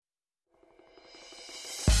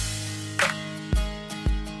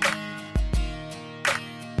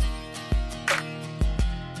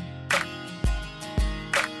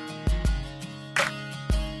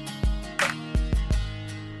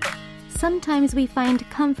sometimes we find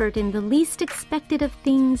comfort in the least expected of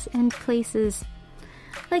things and places,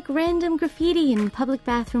 like random graffiti in public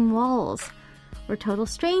bathroom walls, or total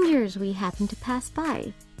strangers we happen to pass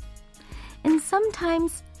by. And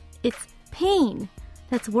sometimes it's pain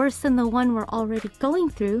that's worse than the one we're already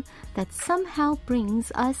going through that somehow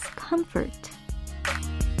brings us comfort.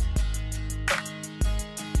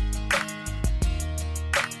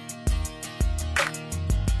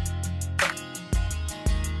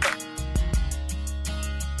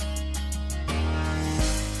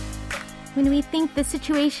 When we think the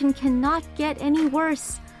situation cannot get any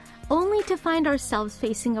worse, only to find ourselves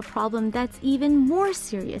facing a problem that's even more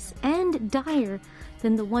serious and dire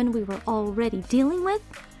than the one we were already dealing with,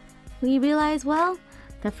 we realize, well,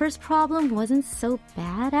 the first problem wasn't so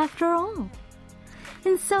bad after all.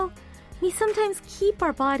 And so, we sometimes keep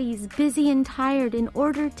our bodies busy and tired in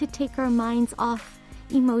order to take our minds off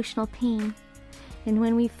emotional pain. And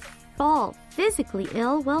when we fall physically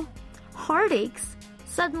ill, well, heartaches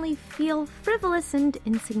suddenly feel frivolous and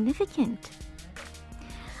insignificant.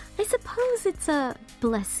 I suppose it's a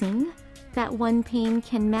blessing that one pain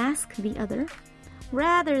can mask the other,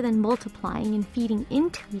 rather than multiplying and feeding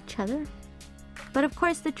into each other. But of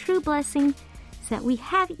course, the true blessing is that we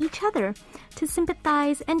have each other to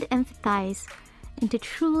sympathize and empathize and to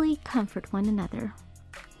truly comfort one another.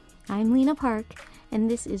 I'm Lena Park,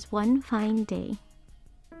 and this is One Fine Day.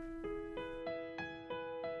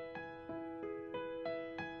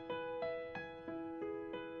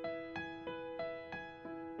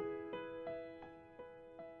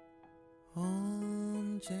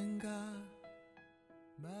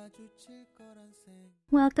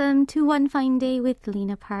 Welcome to One Fine Day with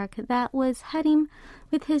Lena Park. That was Harim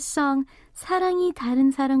with his song 사랑이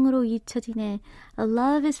다른 사랑으로 잊혀지네. A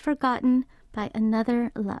love is forgotten by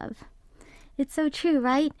another love. It's so true,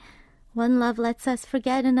 right? One love lets us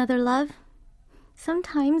forget another love.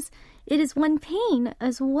 Sometimes it is one pain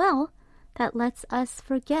as well that lets us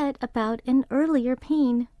forget about an earlier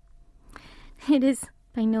pain. It is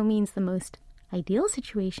by no means the most ideal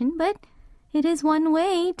situation, but it is one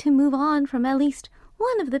way to move on from at least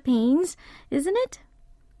one of the pains, isn't it?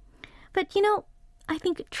 But I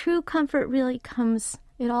think true comfort it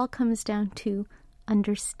all comes down to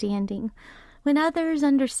understanding. When others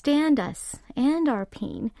understand us and our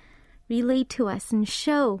pain, relate to us and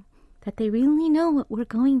show that they really know what we're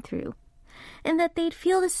going through, and that they'd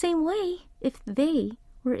feel the same way if they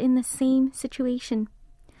were in the same situation.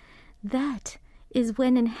 That is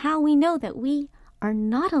when and how we know that we are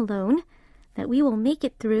not alone, that we will make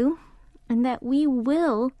it through, and that we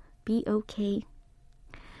will be okay.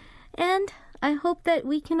 And I hope that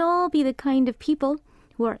we can all be the kind of people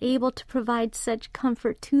who are able to provide such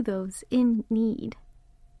comfort to those in need.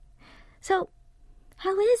 So,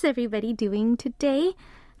 how is everybody doing today?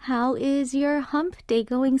 How is your hump day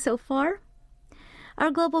going so far?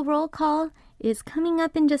 Our global roll call is coming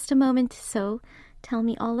up in just a moment, so tell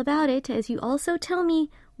me all about it as you also tell me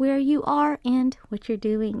where you are and what you're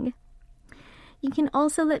doing. You can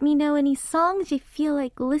also let me know any songs you feel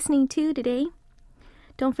like listening to today.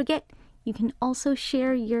 Don't forget, you can also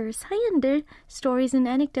share your 사연들, stories and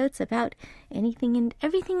anecdotes about anything and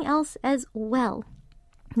everything else as well.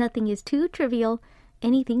 Nothing is too trivial.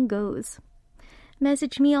 Anything goes.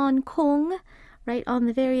 Message me on Kong, right on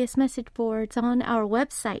the various message boards on our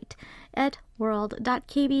website at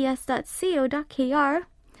world.kbs.co.kr,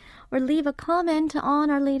 or leave a comment on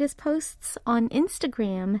our latest posts on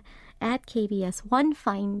Instagram at KBS One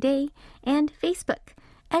Fine Day and Facebook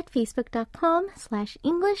at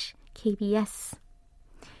facebook.com/EnglishKBS.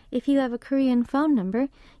 If you have a Korean phone number,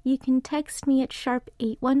 you can text me at sharp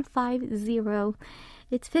 8150.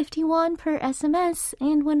 It's 51 per SMS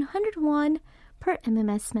and 101 per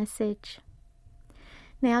MMS message.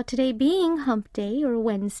 Now, today being Hump Day or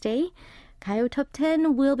Wednesday, Gayo Top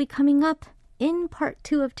 10 will be coming up in part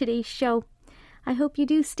 2 of today's show. I hope you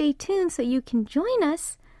do stay tuned so you can join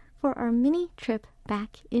us for our mini trip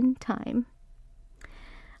back in time.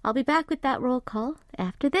 I'll be back with that roll call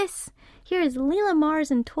after this. Here is Lila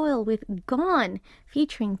Mars and Toil with Gone,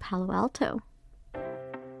 featuring Palo Alto.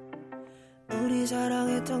 우리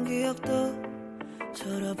사랑했던 기억도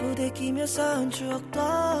서로 부대끼며 쌓은 추억도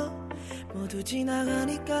모두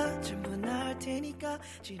지나가니까 전부 나을 테니까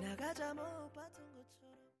지나가자 뭐 봤던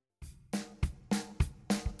것처럼.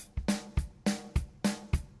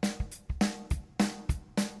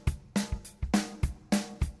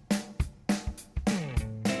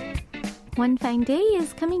 One Fine Day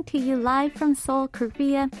is coming to you live from Seoul,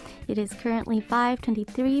 Korea. It is currently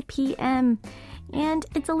 5:23 p.m. And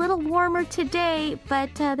it's a little warmer today,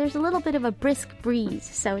 but there's a little bit of a brisk breeze,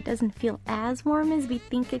 so it doesn't feel as warm as we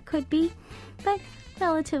think it could be, but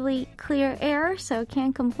relatively clear air, so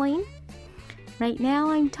can't complain. Right now,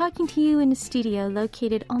 I'm talking to you in a studio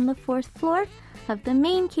located on the 4th floor of the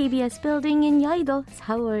main KBS building in Yeouido,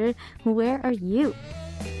 Seoul. Where are you?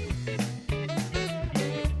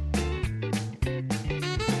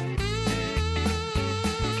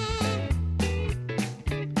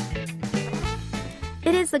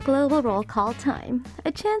 It is the global roll call time,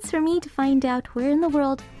 a chance for me to find out where in the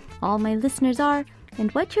world all my listeners are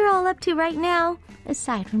and what you're all up to right now,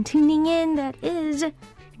 aside from tuning in, that is,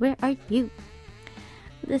 where are you?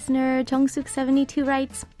 Listener Jongsuk72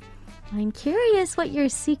 writes, I'm curious what your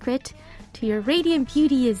secret to your radiant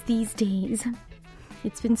beauty is these days.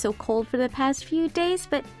 It's been so cold for the past few days,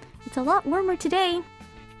 but it's a lot warmer today.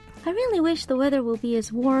 I really wish the weather will be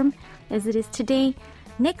as warm as it is today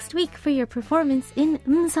next week for your performance in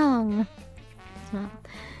Umsong. Well,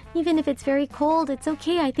 even if it's very cold, it's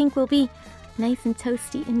okay. I think we'll be nice and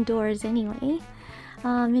toasty indoors anyway.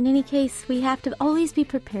 In any case, we have to always be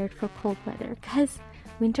prepared for cold weather because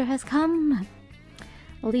winter has come.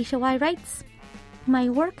 Alicia Y writes, my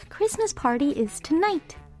work Christmas party is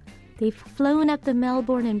tonight. They've flown up the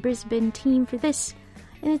Melbourne and Brisbane team for this,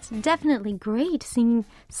 and it's definitely great seeing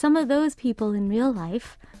some of those people in real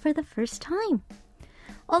life for the first time.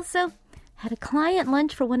 Also, had a client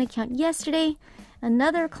lunch for one account yesterday,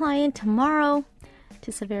 another client tomorrow.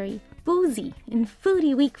 Just a very boozy and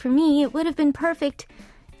foodie week for me. It would have been perfect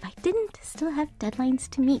if I didn't still have deadlines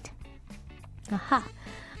to meet. Aha,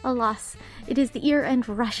 alas, it is the year-end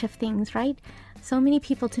rush of things, right? So many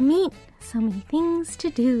people to meet, so many things to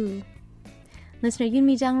do. Listener Yoon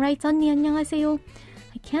Mi-jang writes, 언니 안녕하세요.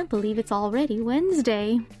 I can't believe it's already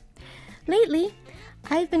Wednesday. Lately,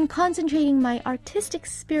 I've been concentrating my artistic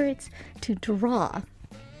spirits to draw.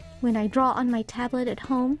 When I draw on my tablet at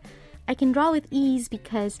home, I can draw with ease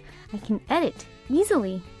because I can edit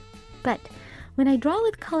easily. But when I draw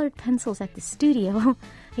with colored pencils at the studio,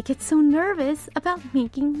 I get so nervous about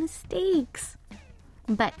making mistakes.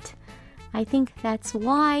 But I think that's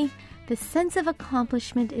why the sense of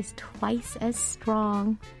accomplishment is twice as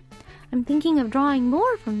strong. I'm thinking of drawing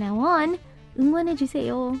more from now on.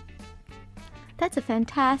 응원해주세요. That's a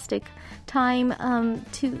fantastic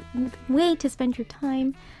way to spend your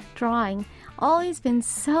time drawing. Always been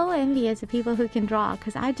so envious of people who can draw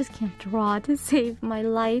because I just can't draw to save my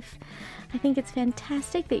life. I think it's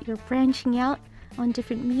fantastic that you're branching out on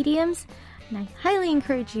different mediums, and I highly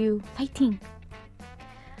encourage you. Fighting!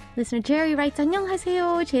 Listener Jerry writes,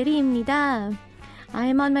 안녕하세요, 제리입니다. I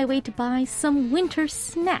am on my way to buy some winter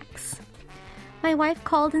snacks. My wife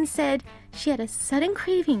called and said she had a sudden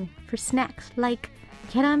craving for snacks like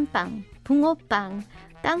계란빵, 붕어빵,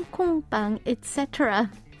 땅콩빵, etc.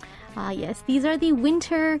 Yes, these are the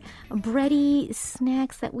winter bready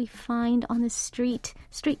snacks that we find on the street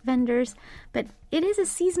vendors, but it is a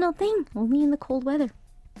seasonal thing, only in the cold weather.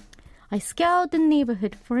 I scoured the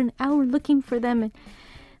neighborhood for an hour looking for them, and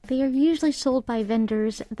they are usually sold by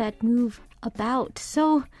vendors that move about,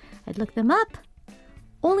 so I'd look them up,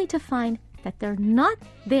 only to find that they're not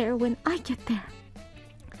there when I get there.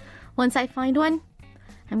 Once I find one,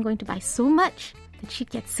 I'm going to buy so much that she'd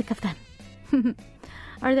get sick of them.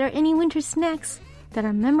 Are there any winter snacks that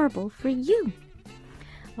are memorable for you?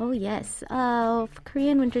 Oh yes,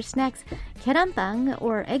 Korean winter snacks, 계란빵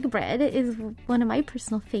or egg bread is one of my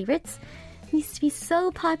personal favorites. It used to be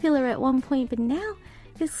so popular at one point, but now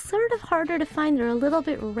it's sort of harder to find. They're a little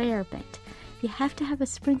bit rare, but you have to have a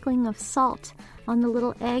sprinkling of salt on the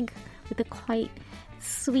little egg with a quite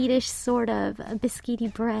Swedish sort of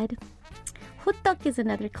biscuity bread. Hottdeok is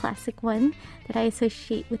another classic one that I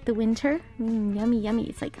associate with the winter. Yummy, yummy.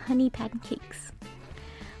 It's like honey pancakes.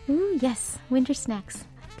 Ooh, yes, winter snacks.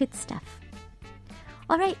 Good stuff.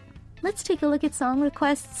 All right, let's take a look at song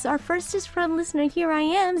requests. Our first is from listener Here I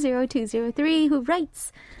Am 0203 who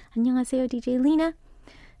writes, 안녕하세요, DJ Lena.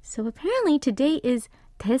 So apparently today is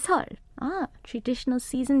대설, traditional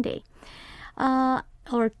season day,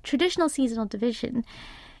 or traditional seasonal division.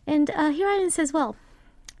 And Here I Am says, well,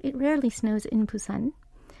 it rarely snows in Busan,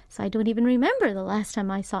 so I don't even remember the last time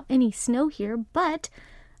I saw any snow here, but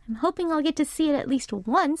I'm hoping I'll get to see it at least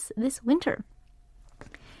once this winter.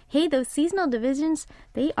 Hey, those seasonal divisions,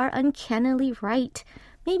 they are uncannily right.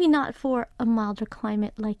 Maybe not for a milder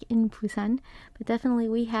climate like in Busan, but definitely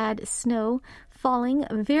we had snow falling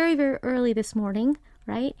very, very early this morning,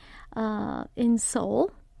 right, in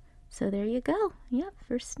Seoul. So there you go. Yeah,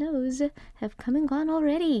 first snows have come and gone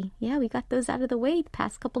already. Yeah, we got those out of the way the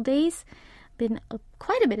past couple days. Been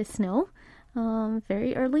quite a bit of snow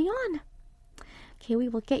very early on. Okay, we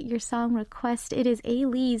will get your song request. It is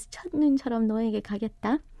A-Lee's 첫눈처럼 너에게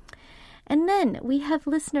가겠다. And then we have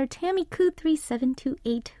listener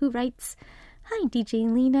TammyKoo3728 who writes, Hi,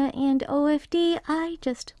 DJ Lena and OFD. I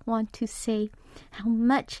just want to say how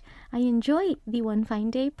much I enjoy the One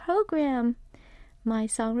Fine Day program. My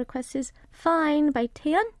song request is Fine by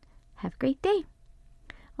Taeyeon. Have a great day.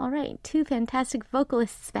 All right, two fantastic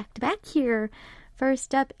vocalists back to back here.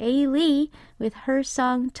 First up, A-Lee with her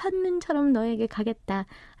song 첫눈처럼 너에게 가겠다.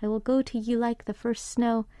 I will go to you like the first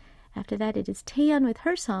snow. After that, it is Taeyeon with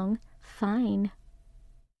her song Fine.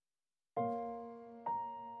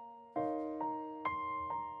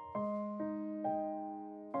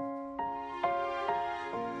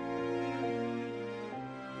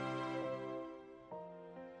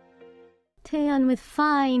 Taeyeon with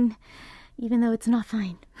Fine, even though it's not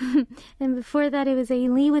fine. And before that, it was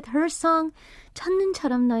A-Lee with her song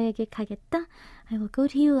첫눈처럼 너에게 가겠다. I will go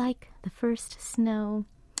to you like the first snow.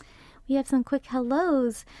 We have some quick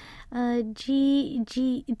hellos. G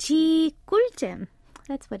꿀잼.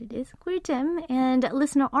 That's what it is. 꿀잼. And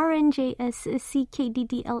listener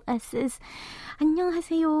RNJSCKDDL says,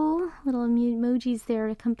 안녕하세요. Little emojis there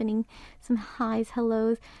accompanying some highs,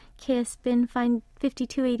 hellos. KSBin Find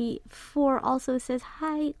 5284 also says,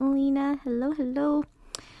 Hi, Lena. Hello, hello.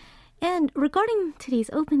 And regarding today's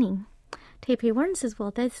opening, Taipei Warren says, well,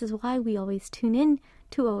 this is why we always tune in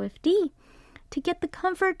to OFD, to get the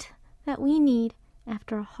comfort that we need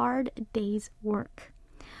after a hard day's work.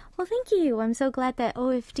 Well, thank you. I'm so glad that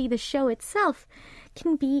OFD, the show itself,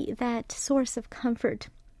 can be that source of comfort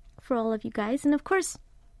for all of you guys. And of course,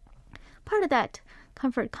 part of that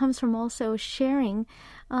comfort comes from also sharing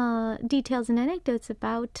details and anecdotes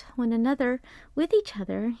about one another with each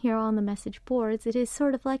other here on the message boards. It is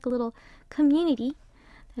sort of like a little community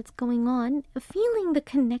that's going on, feeling the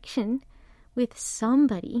connection with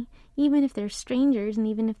somebody, even if they're strangers and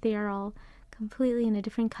even if they are all completely in a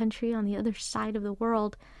different country on the other side of the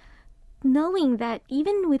world, knowing that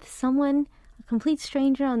even with someone, a complete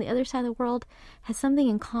stranger on the other side of the world, has something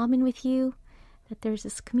in common with you, that there's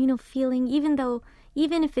this communal feeling, even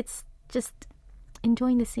if it's just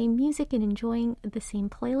enjoying the same music and enjoying the same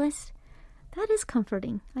playlist, that is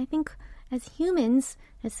comforting. I think as humans,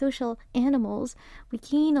 as social animals, we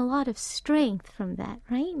gain a lot of strength from that,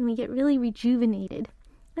 right? And we get really rejuvenated.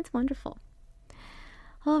 That's wonderful.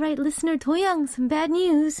 All right, listener Doyoung, some bad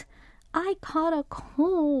news. I caught a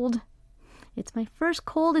cold. It's my first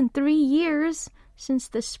cold in 3 years since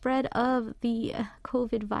the spread of the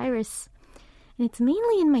COVID virus. And it's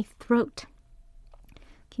mainly in my throat.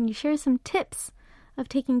 Can you share some tips of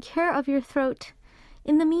taking care of your throat?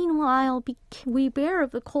 In the meanwhile, beware of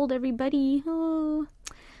the cold, everybody. Oh.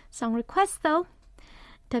 Song request, though.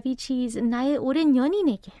 Davichi's 나의 오랜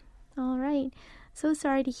연인에게. All right. So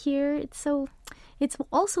sorry to hear. It's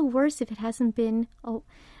also worse if it hasn't been,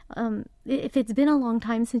 if it's been a long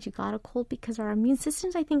time since you got a cold, because our immune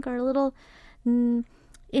systems, I think, are a little in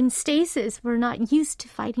stasis. We're not used to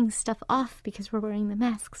fighting stuff off because we're wearing the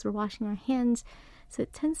masks, we're washing our hands. So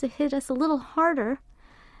it tends to hit us a little harder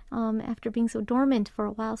after being so dormant for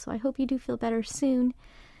a while. So I hope you do feel better soon.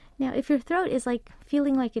 Now, if your throat is like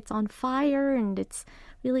feeling like it's on fire and it's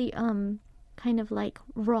really kind of like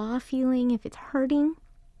raw feeling, if it's hurting,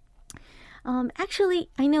 actually,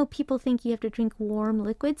 I know people think you have to drink warm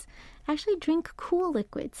liquids. Actually, drink cool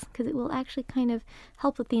liquids because it will actually kind of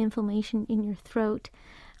help with the inflammation in your throat.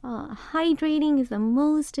 Hydrating is the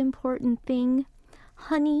most important thing.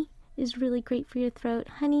 Honey is really great for your throat.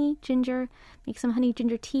 Honey, ginger, make some honey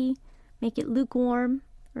ginger tea, make it lukewarm,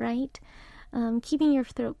 right? Keeping your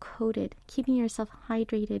throat coated, keeping yourself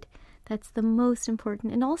hydrated, that's the most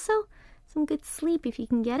important. And also, some good sleep if you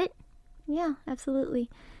can get it. Yeah, absolutely.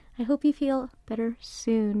 I hope you feel better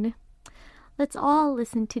soon. Let's all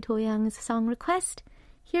listen to Doyoung's song request.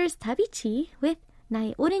 Here's Davichi with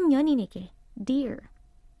나의 오랜 연인에게, Dear.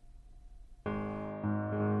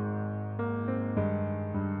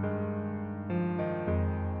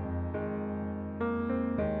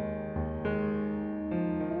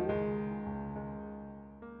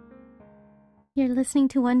 You're listening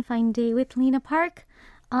to One Fine Day with Lena Park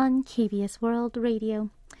on KBS World Radio.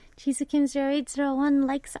 Jisukim0801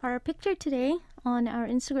 likes our picture today on our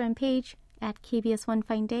Instagram page at KBS One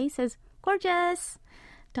Fine Day. Says, gorgeous!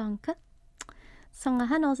 Danke.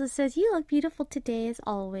 Songahan also says, you look beautiful today as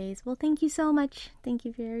always. Well, thank you so much. Thank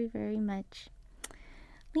you very, very much.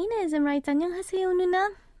 Lena-ism writes, 안녕하세요,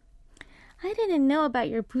 누나. I didn't know about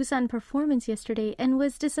your Busan performance yesterday and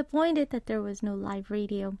was disappointed that there was no live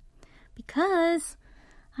radio. Because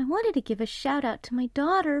I wanted to give a shout out to my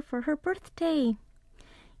daughter for her birthday.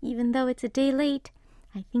 Even though it's a day late,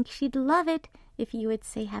 I think she'd love it if you would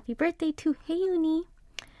say happy birthday to Heyuni.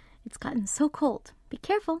 It's gotten so cold. Be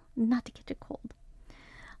careful not to catch a cold.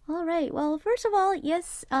 All right. Well, first of all,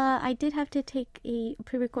 yes, I did have to take a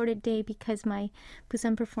pre-recorded day because my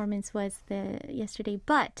Busan performance was yesterday,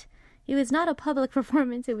 but it was not a public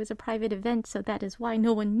performance. It was a private event, so that is why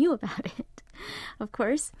no one knew about it, of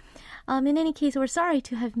course. In any case, we're sorry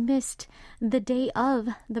to have missed the day of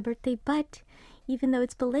the birthday, but even though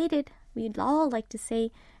it's belated, we'd all like to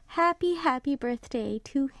say happy, happy birthday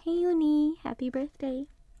to Heyuni. Happy birthday.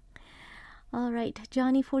 All right.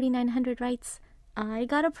 Johnny4900 writes, I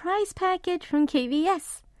got a prize package from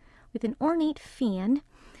KBS with an ornate fan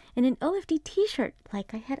and an OFD t-shirt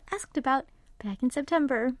like I had asked about back in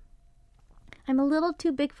September. I'm a little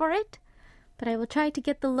too big for it, but I will try to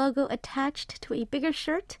get the logo attached to a bigger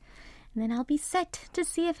shirt, and then I'll be set to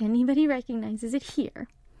see if anybody recognizes it here.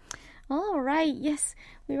 All right, yes,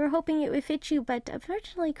 we were hoping it would fit you, but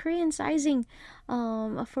unfortunately Korean sizing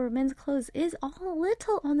for men's clothes is a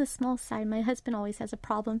little on the small side. My husband always has a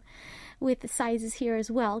problem with the sizes here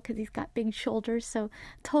as well because he's got big shoulders, so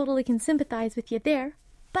totally can sympathize with you there.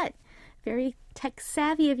 But very tech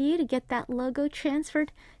savvy of you to get that logo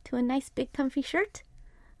transferred to a nice big comfy shirt.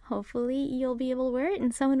 Hopefully you'll be able to wear it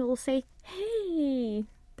and someone will say, hey,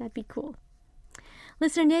 that'd be cool.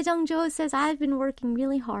 Listener Nejongjo says, I've been working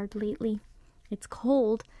really hard lately. It's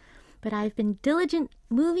cold, but I've been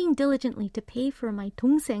moving diligently to pay for my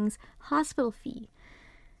동생's hospital fee.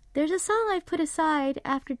 There's a song I've put aside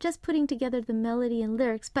after just putting together the melody and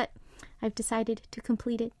lyrics, but I've decided to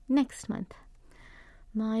complete it next month.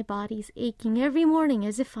 My body's aching every morning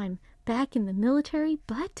as if I'm back in the military,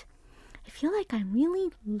 but I feel like I'm really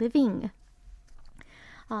living.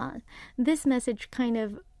 This message kind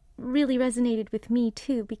of really resonated with me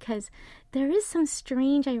too, because there is some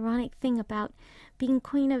strange ironic thing about being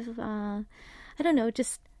kind of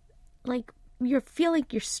just like you feel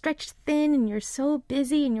like you're stretched thin and you're so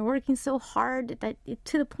busy and you're working so hard that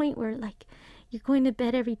to the point where like you're going to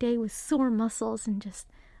bed every day with sore muscles and just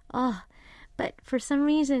but for some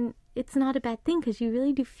reason it's not a bad thing because you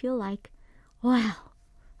really do feel like, wow,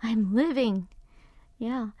 I'm living.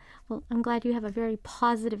 Yeah, well, I'm glad you have a very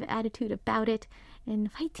positive attitude about it.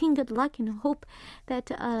 And fighting, good luck, and hope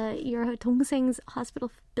that your 동생's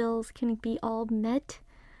hospital bills can be all met.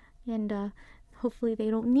 And hopefully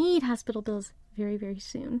they don't need hospital bills very, very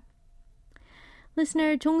soon.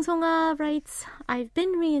 Listener Jong-song-ah writes, I've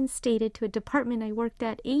been reinstated to a department I worked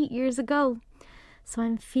at 8 years ago. So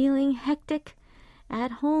I'm feeling hectic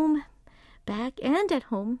at home, back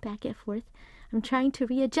at forth. I'm trying to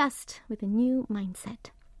readjust with a new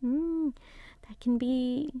mindset. That can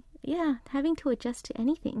be, having to adjust to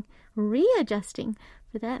anything. Readjusting,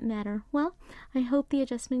 for that matter. Well, I hope the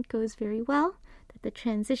adjustment goes very well, that the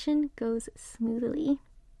transition goes smoothly.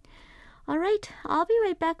 All right, I'll be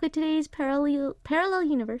right back with today's parallel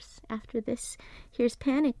universe. After this, here's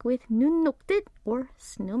Panic with 눈 녹듯 or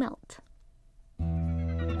Snowmelt.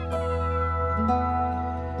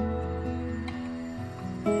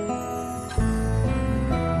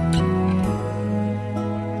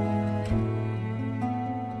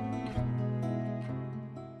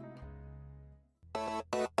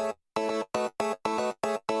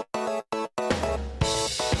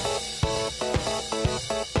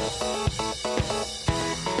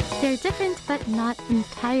 They're different, but not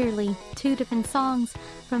entirely. Two different songs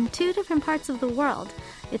from two different parts of the world.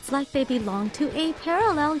 It's like they belong to a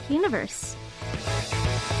parallel universe.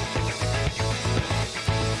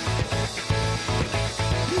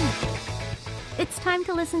 It's time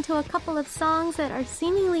to listen to a couple of songs that are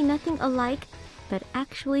seemingly nothing alike, but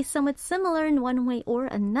actually somewhat similar in one way or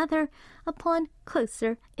another upon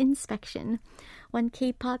closer inspection. One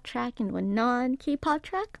K-pop track and one non-K-pop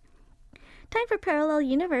track. Time for Parallel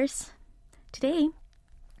Universe. Today,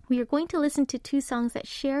 we are going to listen to two songs that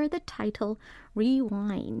share the title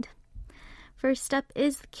Rewind. First up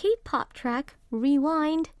is the K-pop track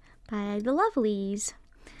Rewind by The Lovelies.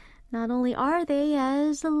 Not only are they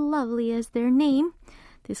as lovely as their name,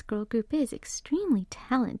 this girl group is extremely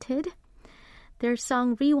talented. Their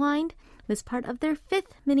song Rewind was part of their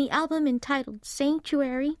 5th mini-album entitled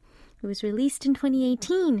Sanctuary. It was released in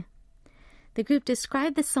 2018. The group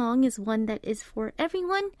described the song as one that is for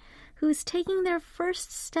everyone who is taking their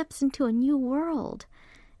first steps into a new world,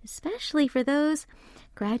 especially for those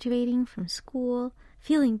graduating from school,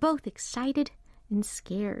 feeling both excited and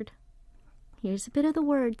scared. Here's a bit of the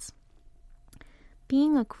words.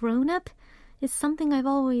 Being a grown-up is something I've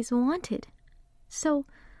always wanted. So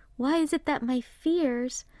why is it that my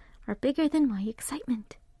fears are bigger than my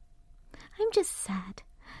excitement? I'm just sad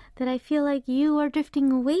that I feel like you are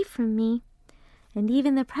drifting away from me, and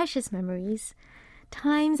even the precious memories,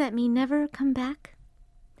 times that may never come back.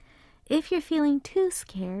 If you're feeling too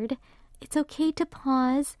scared, it's okay to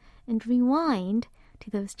pause and rewind to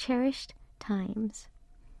those cherished times.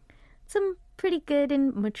 Some pretty good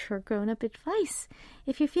and mature grown-up advice.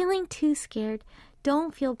 If you're feeling too scared,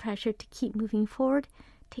 don't feel pressured to keep moving forward.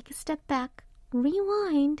 Take a step back,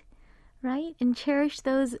 rewind, right? And cherish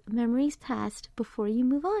those memories past before you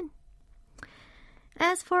move on.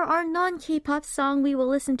 As for our non-K-pop song, we will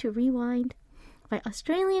listen to Rewind by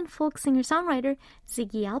Australian folk singer-songwriter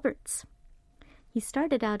Ziggy Alberts. He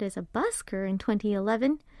started out as a busker in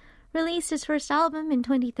 2011, released his first album in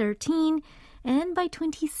 2013, and by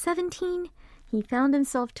 2017, he found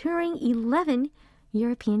himself touring 11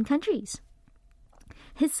 European countries.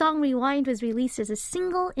 His song Rewind was released as a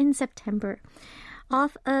single in September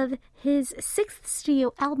off of his 6th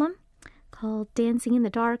studio album called Dancing in the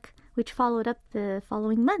Dark, which followed up the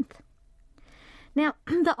following month. Now,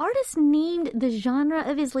 the artist named the genre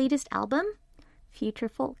of his latest album Future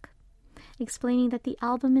Folk, explaining that the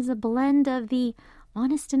album is a blend of the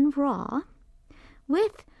honest and raw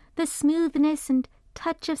with the smoothness and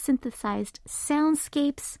touch of synthesized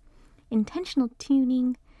soundscapes, intentional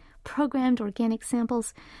tuning, programmed organic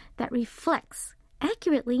samples that reflects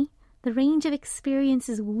accurately the range of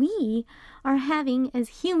experiences we are having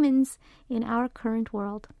as humans in our current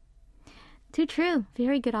world. Too true.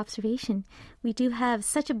 Very good observation. We do have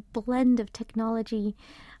such a blend of technology,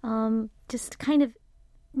 just kind of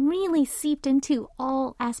really seeped into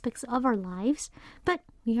all aspects of our lives, but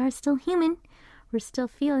we are still human. We're still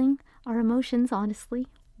feeling our emotions honestly,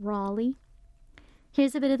 rawly.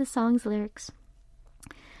 Here's a bit of the song's lyrics.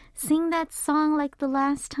 Sing that song like the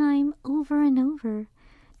last time over and over.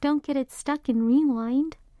 Don't get it stuck in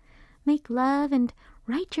rewind. Make love and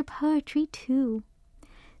write your poetry too.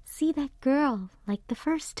 See that girl like the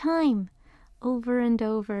first time over and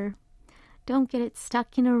over. Don't get it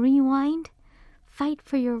stuck in a rewind. Fight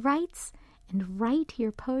for your rights and write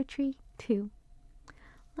your poetry too.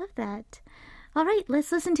 Love that. All right,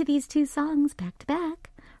 let's listen to these two songs back to back.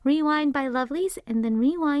 Rewind by Lovelyz and then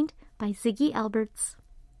Rewind by Ziggy Alberts.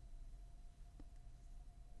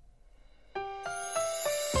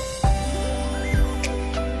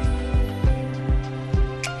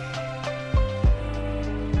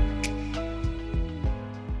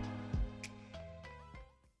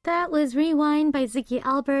 That was Rewind by Ziggy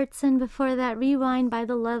Alberts, and before that, Rewind by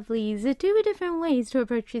the Lovelyz. 2 different ways to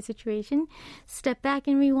approach your situation. Step back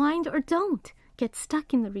and rewind, or don't get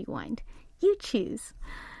stuck in the rewind. You choose.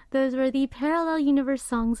 Those were the Parallel Universe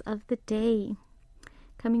songs of the day.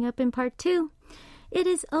 Coming up in part 2, it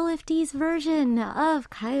is OFD's version of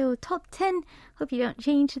Gayo Top 10. Hope you don't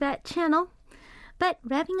change that channel. But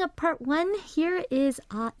wrapping up part 1, here is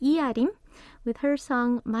Iharim with her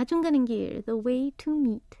song 마중 가는 길, The Way to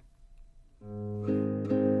Meet.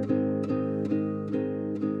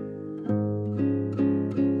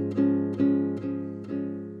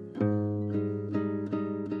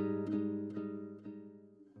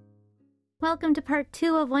 Welcome to part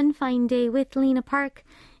 2 of One Fine Day with Lena Park.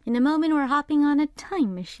 In a moment, we're hopping on a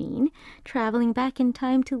time machine, traveling back in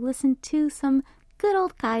time to listen to some good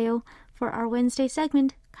old Gayo for our Wednesday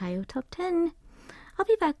segment, Gayo Top 10. I'll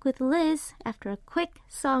be back with Liz after a quick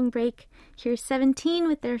song break. Here's 17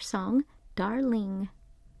 with their song, Darling.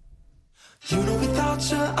 You know we thought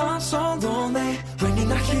you are so lonely. When you're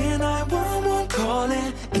not here, 911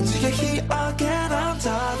 calling. Into your heat again, I'm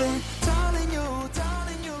darling. Darling you,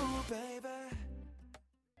 baby.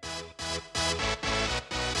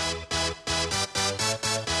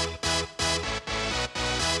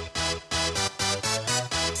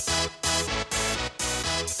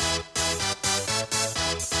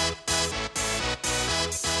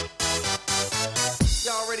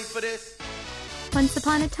 Y'all ready for this? Once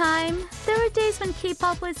upon a time, there were days when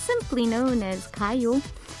K-pop was simply known as Gayo.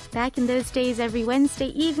 Back in those days, every Wednesday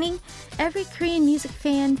evening, every Korean music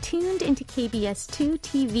fan tuned into KBS2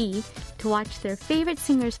 TV to watch their favorite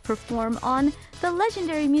singers perform on the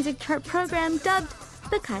legendary music chart program dubbed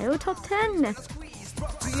the Gayo Top 10.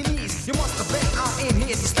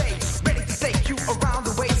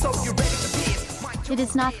 It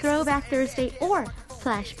is not Throwback Thursday or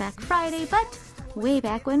Flashback Friday, but way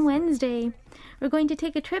back when Wednesday. We're going to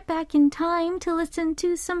take a trip back in time to listen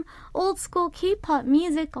to some old school K-pop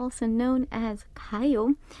music, also known as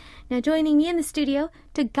Gayo. Now joining me in the studio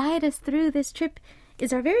to guide us through this trip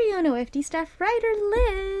is our very own OFD staff writer,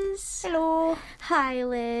 Liz. Hello. Hi,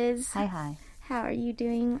 Liz. Hi. How are you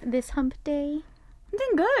doing this hump day? I'm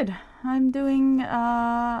doing good. I'm doing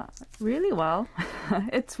really well.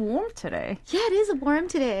 It's warm today. Yeah, it is warm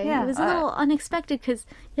today. Yeah, It was a little unexpected because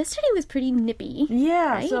yesterday was pretty nippy.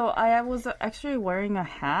 Yeah, right? so I was actually wearing a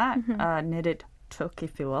hat, knitted toque,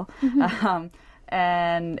 if you will.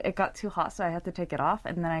 And it got too hot, so I had to take it off.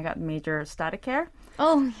 And then I got major static hair.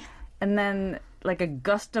 Oh, And then like a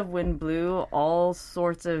gust of wind blew all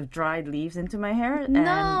sorts of dried leaves into my hair. And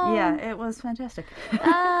No. yeah, it was fantastic.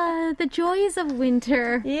 the joys of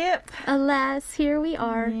winter. Yep. Alas, here we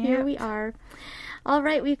are. Here Yep. we are. All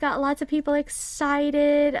right, we've got lots of people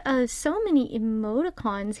excited. So many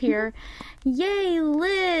emoticons here. Yay,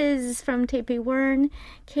 Liz from Taipei Wern.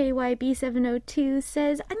 KYB702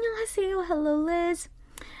 says, 안녕하세요. Hello, Liz.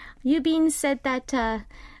 Yubin said that,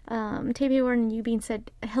 Taipei Wern and Yubin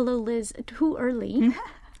said, hello, Liz, too early.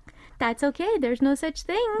 That's okay. There's no such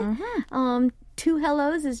thing. Two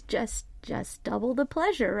hellos is just double the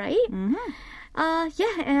pleasure, right?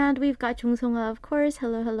 Yeah, and we've got 중성아, of course.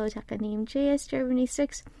 Hello, 작가님. JS Germany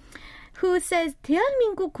 6, who says,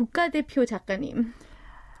 대한민국 국가대표 작가님.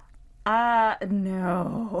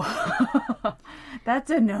 No. That's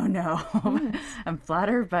a no. I'm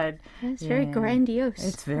flattered, but It's very grandiose.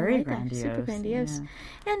 It's very I like that. grandiose. Super grandiose.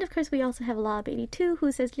 Yeah. And of course, we also have Lob82,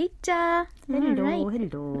 who says, Licha. Hello.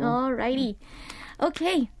 Alrighty.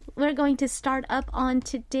 Okay, we're going to start up on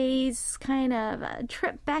today's kind of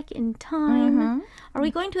trip back in time. Are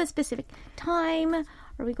we going to a specific time?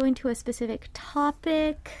 Are we going to a specific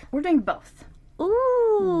topic? We're doing both.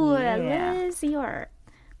 Ooh, Yeah. Liz, your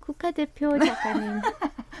국가대표 작가님.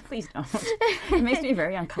 Please don't. It makes me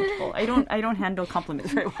very uncomfortable. I don't handle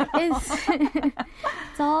compliments very well.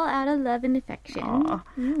 It's all out of love and affection. Aw.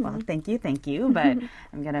 Well, thank you. But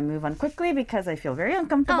I'm going to move on quickly because I feel very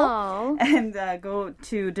uncomfortable. Oh. And go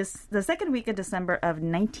to the second week of December of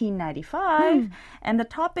 1995. And the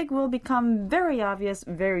topic will become very obvious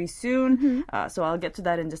very soon. So I'll get to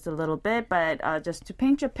that in just a little bit. But just to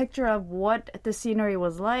paint you a picture of what the scenery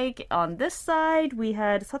was like, on this side, we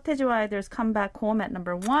had 서태지와 아이들's Come Back Home at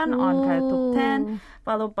number 1 on Gayo Top 10,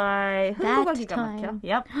 followed by 흥보가 기가 막혀. time.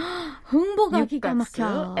 Yep. 흥보가 기가 육각수.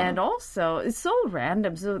 막혀. And also, it's so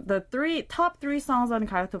random. So the top three songs on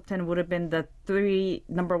Gayo Top 10 would have been the three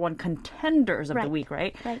number one contenders of the Right. week,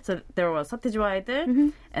 right? Right. So there was 서태지와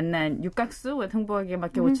아이들, and then 육각수 with 흥보가 기가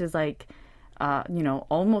막혀, which is like,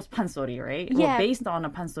 almost pansori, right? Yeah. Well, based on a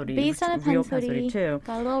pansori. Based on a real pansori. too.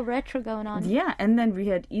 Got a little retro going on. Yeah, and then we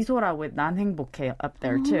had 이소라 with 난 행복해 up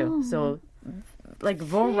there too. So, like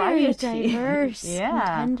Very variety. diverse Yeah.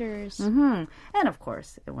 contenders. And of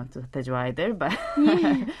course, it went to 서태지와 아이들, but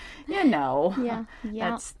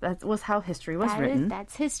Yeah. that was how history was written.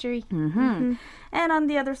 That's history. And on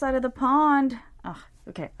the other side of the pond,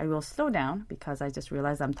 okay, I will slow down because I just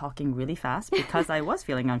realized I'm talking really fast because I was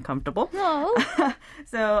feeling uncomfortable. No.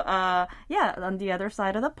 So, on the other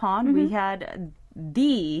side of the pond, we had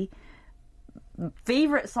the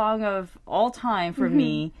favorite song of all time for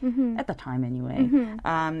me, at the time anyway.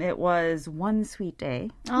 It was One Sweet Day.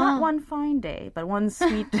 Not One Fine Day, but One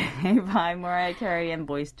Sweet Day by Mariah Carey and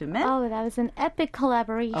Boyz II Men. Oh, that was an epic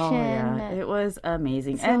collaboration. Oh, yeah. It was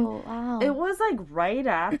amazing. Wow. It was like right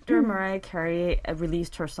after Mariah Carey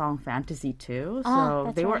released her song Fantasy 2. So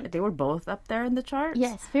that's they right. were both up there in the charts.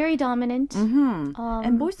 Yes, very dominant. And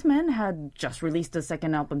Boyz II Men had just released the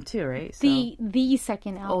second album too, right? So, The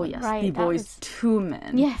second album. oh, yes. Right? The That Boyz was- II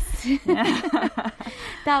Men. Yes.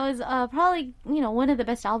 That was probably, one of the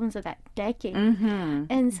best albums of that decade.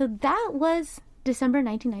 And so that was December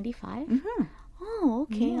 1995. Oh,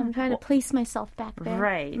 okay. I'm trying to place myself back there.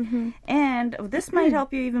 Right. And this might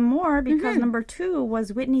help you even more because number 2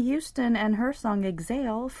 was Whitney Houston and her song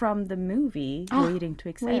Exhale from the movie Waiting to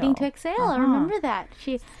Exhale. Waiting to Exhale. I remember that.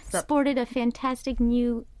 She sported a fantastic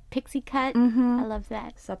new pixie cut. I love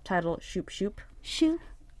that. Subtitle Shoop Shoop.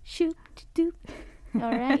 Shoot, doop. All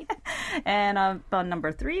right. And on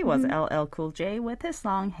number 3 was LL Cool J with his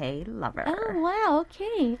song Hey Lover. Oh, wow.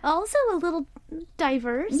 Okay. Also a little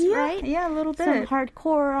diverse, yeah, right? Yeah, a little bit. Some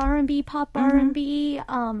hardcore R&B, pop R&B,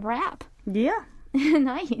 rap. Yeah.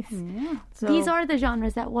 Nice. Yeah. So, These are the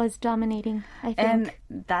genres that was dominating, I think. and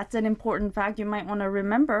that's an important fact you might want to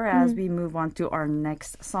remember as we move on to our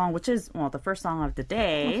next song, which is, the first song of the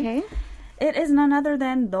day. Okay. It is none other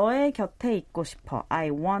than 너의 곁에 있고 싶어. I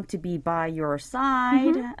want to be by your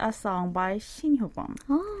side. A song by 신효범.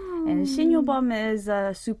 Oh. And 신효범 is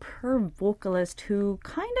a superb vocalist who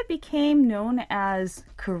kind of became known as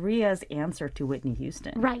Korea's answer to Whitney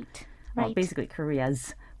Houston. Right. Well, basically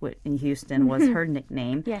Korea's Whitney Houston was her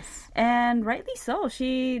nickname. Yes. And rightly so.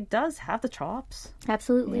 She does have the chops.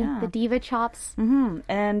 Absolutely. Yeah. The diva chops.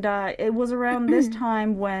 And it was around this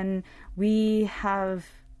time when we have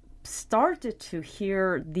started to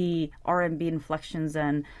hear the R&B inflections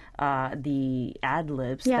and the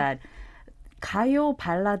ad-libs that 가요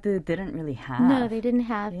ballad didn't really have. No, they didn't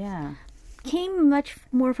have. Yeah. Came much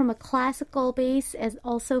more from a classical base as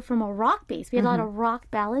also from a rock base. We had a lot of rock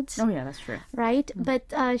ballads. Oh, yeah, that's true. Right? But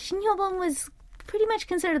Shin Hyo-bum was pretty much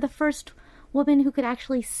considered the first woman who could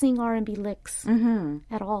actually sing R&B licks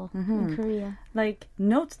at all in Korea. Like,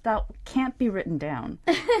 notes that can't be written down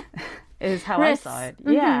is how Riffs. I saw it.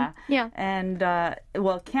 Yeah. Yeah. And,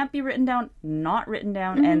 can't be written down, not written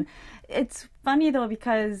down. And it's funny, though,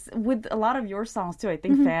 because with a lot of your songs, too, I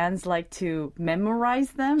think fans like to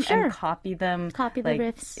memorize them and copy them. Copy the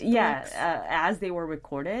riffs. Yeah, as they were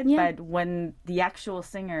recorded. Yeah. But when the actual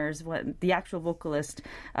singers, when the actual vocalist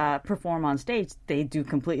perform on stage, they do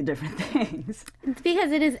completely different things.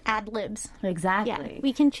 Because it is ad-libs. Exactly. Yeah,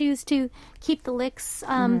 we can choose to keep the licks.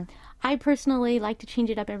 I personally like to change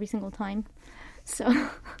it up every single time. So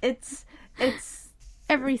It's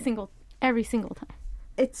every single time.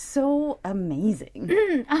 it's so amazing.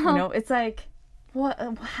 You know, it's like, what?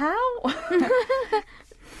 How?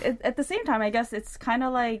 At the same time, I guess it's kind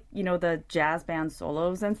of like, you know, the jazz band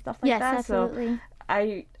solos and stuff like Yes, that. absolutely. So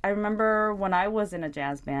I remember when I was in a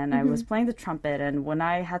jazz band, I was playing the trumpet, and when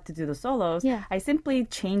I had to do the solos, I simply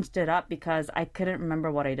changed it up because I couldn't remember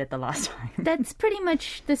what I did the last time. That's pretty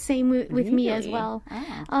much the same with me as Really? well.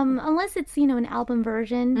 Oh. Unless it's, you know, an album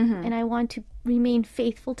version and I want to remain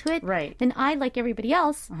faithful to it, Right. then I, like everybody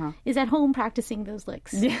else, is at home practicing those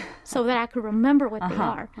licks Yeah. so that I could remember what they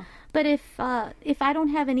are. But if I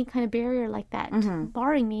don't have any kind of barrier like that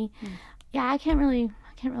barring me, I can't really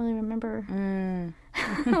remember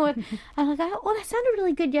what I'm like. Oh, that sounded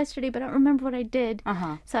really good yesterday, but I don't remember what I did.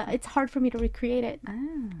 So it's hard for me to recreate it.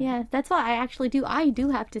 Yeah, that's why I actually do. I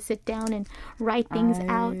do have to sit down and write things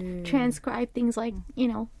out, transcribe things like, you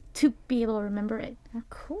know, to be able to remember it.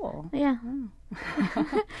 Cool. Yeah.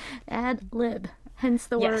 Ad lib, hence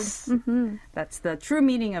the Yes. word. That's the true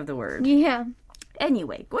meaning of the word. Yeah.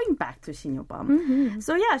 Anyway, going back to Shin Hyo-bum.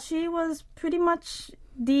 So yeah, she was pretty much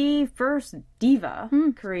the first diva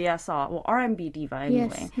Korea saw, well, R&B diva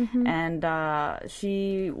anyway. Yes. And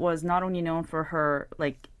she was not only known for her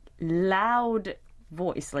like loud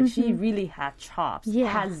voice, like she really had chops,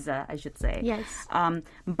 has, I should say. Yes.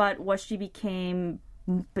 But what she became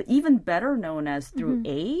even better known as through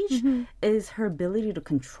age is her ability to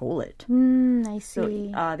control it. I So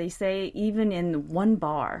see. they say even in one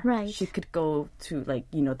bar, Right. she could go to like,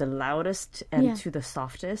 you know, the loudest and Yeah. to the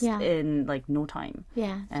softest Yeah. in like no time.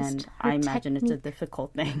 Yeah. And just her I imagine it's a technique.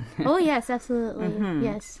 difficult thing. Oh, yes, absolutely.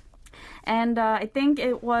 Yes. And I think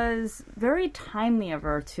it was very timely of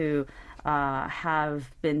her to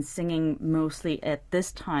have been singing mostly at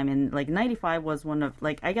this time. And like 95 was one of,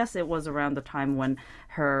 like, I guess it was around the time when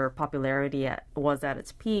her popularity was at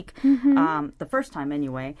its peak, the first time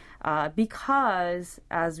anyway, because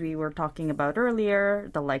as we were talking about earlier,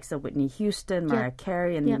 the likes of Whitney Houston, Mariah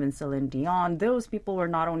Carey, and even Celine Dion, those people were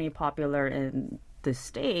not only popular in the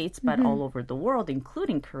States, but all over the world,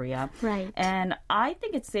 including Korea. Right. And I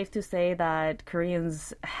think it's safe to say that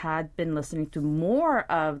Koreans had been listening to more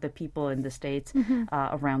of the people in the States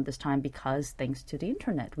around this time because thanks to the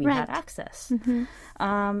internet, we had Right. access.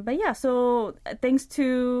 But yeah, so thanks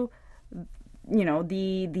to, you know,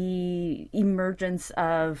 the emergence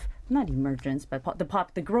of, not emergence, but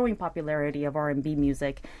the growing popularity of R&B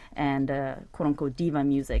music and quote unquote diva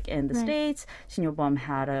music in the States, Shin Hyo-bum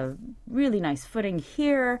had a really nice footing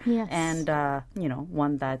here, Yes. and you know,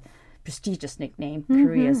 won that prestigious nickname,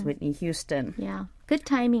 Korea's Whitney Houston. Yeah. Good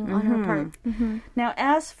timing on her part. Now,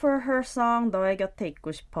 as for her song 너의 곁에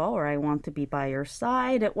있고 싶어, or I Want to Be by Your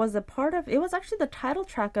Side, it was actually the title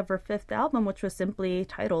track of her fifth album, which was simply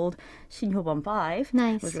titled Shin Hyo-bum 5.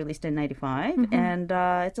 Nice. It was released in 95. And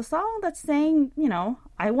it's a song that's saying, you know,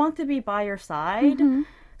 I want to be by your side,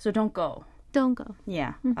 so don't go. Don't go.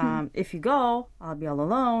 Yeah. If you go, I'll be all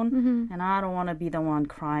alone, and I don't want to be the one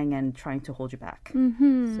crying and trying to hold you back.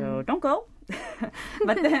 So don't go.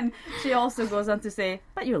 But then she also goes on to say,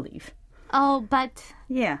 but you'll leave. Oh, but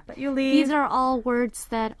Yeah, but you'll leave. these are all words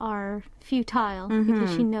that are futile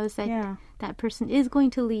because she knows that that person is going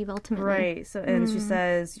to leave ultimately. Right. So, and she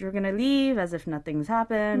says, you're going to leave as if nothing's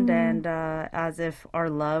happened and as if our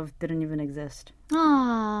love didn't even exist.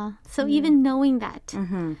 Ah, so even knowing that,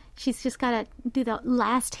 she's just got to do the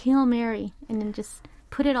last Hail Mary and then just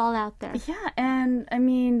put it all out there. Yeah. And I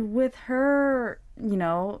mean, with her, you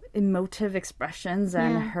know, emotive expressions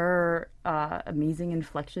and her amazing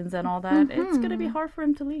inflections and all that, it's going to be hard for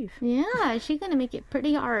him to leave. Yeah, she's going to make it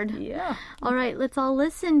pretty hard. Yeah. All right, let's all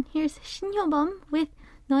listen. Here's Shin Hyo-bum with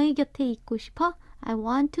너의 곁에 있고 싶어. I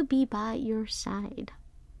want to be by your side.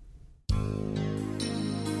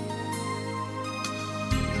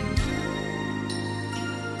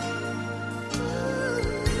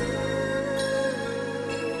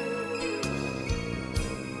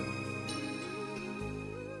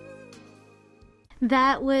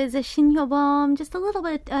 That was a Shin Hyo-bom, just a little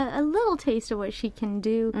bit, a little taste of what she can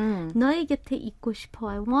do. 너의 곁에 있고 싶어.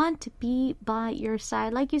 I want to be by your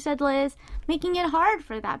side. Like you said, Liz, making it hard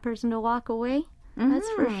for that person to walk away. That's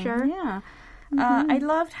for sure. Yeah. I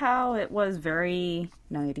loved how it was very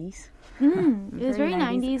 90s. It was very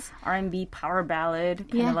 90s. R&B power ballad,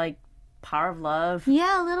 kind of like Power of Love.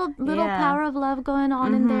 Yeah, a little Power of Love going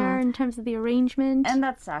on in there in terms of the arrangement. And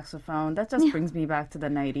that saxophone, that just brings me back to the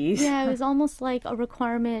 90s. Yeah, it was almost like a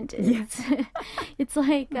requirement. It's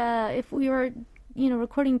like if we were,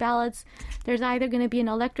 recording ballads, there's either going to be an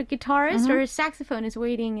electric guitarist or a saxophonist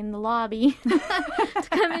waiting in the lobby to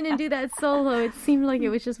come in and do that solo. It seemed like it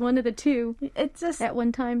was just one of the two. It's just at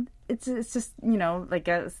one time. It's just, like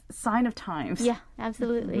a sign of times. Yeah,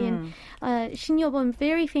 absolutely. And Shin Hyo-bom,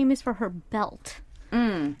 very famous for her belt.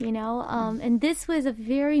 And this was a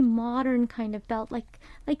very modern kind of belt.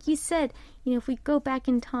 Like you said, if we go back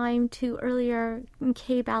in time to earlier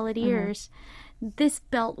K-balladeers, this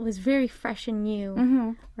belt was very fresh and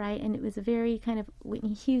new, right? And it was a very kind of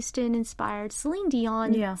Whitney Houston-inspired, Celine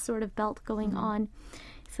Dion sort of belt going on.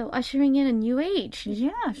 So ushering in a new age.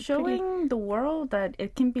 Yeah, showing the world that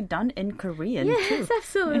it can be done in Korean, too. Yes,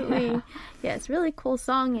 absolutely. Yeah, it's a really cool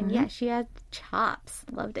song. And she had chops.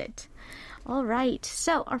 Loved it. All right.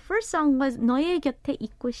 So our first song was 너의 곁에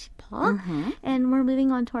있고 싶어. And we're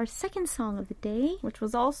moving on to our second song of the day. Which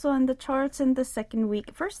was also in the charts in the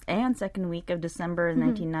first and second week of December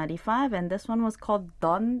 1995. And this one was called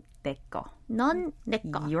넌 내 거. 넌 내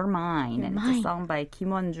거. You're Mine. And it's a song by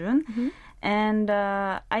Kim Won-jun. And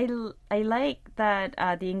I like that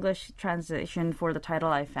the English translation for the title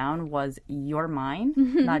I found was You're Mine,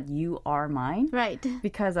 not You Are Mine. Right.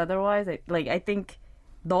 Because otherwise, I think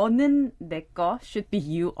너는 내 거 should be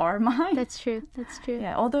You Are Mine. That's true.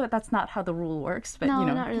 Yeah, although that's not how the rule works. But, no,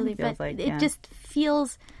 not really. It but it just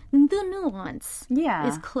feels the nuance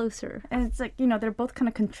is closer. And it's like, they're both kind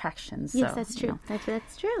of contractions. Yes, so, that's true.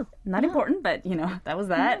 That's true. Not important, but, that was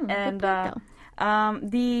that. And good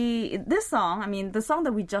point, this song, the song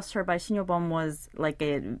that we just heard by Shin Hyo-bom was like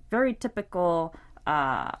a very typical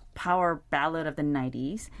power ballad of the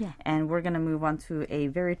 90s. Yeah. And we're going to move on to a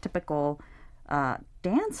very typical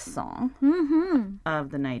dance song of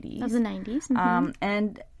the 90s. Of the 90s.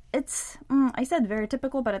 And it's, I said very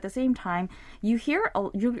typical, but at the same time, you're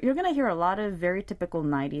going to hear a lot of very typical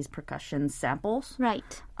 90s percussion samples.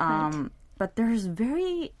 Right. But there's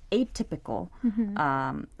very atypical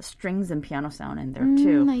strings and piano sound in there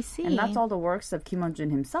too. I see. And that's all the works of Kim Won-jun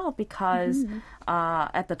himself because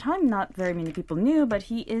at the time not very many people knew, but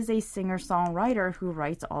he is a singer-songwriter who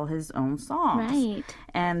writes all his own songs. Right.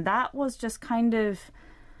 And that was just kind of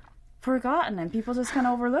forgotten and people just kind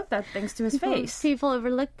of overlooked that thanks to his face. People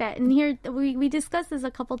overlooked that. And here, we discussed this a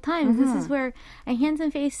couple times. This is where a handsome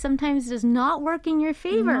face sometimes does not work in your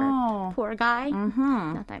favor. No. Poor guy.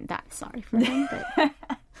 Not that I'm that sorry for him, but...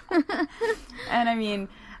 And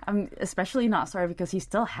I'm especially not sorry because he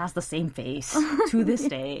still has the same face to this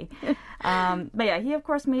day. But yeah, he of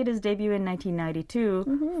course made his debut in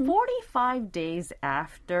 1992, 45 days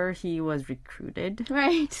after he was recruited.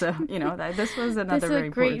 Right. So, this was another very important thing. That's a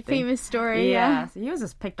great famous story. Yeah. So he was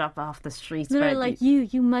just picked up off the streets. Literally like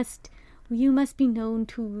you must be known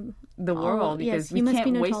to the world because we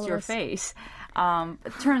can't waste your face.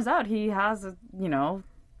 It turns out he has,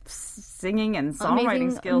 singing and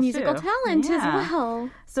songwriting skills musical too. talent as well.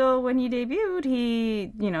 So when he debuted,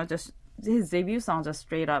 he, just his debut song just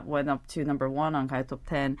straight up went up to number 1 on Gayo Top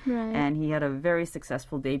 10. Right. And he had a very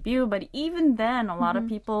successful debut. But even then, a lot of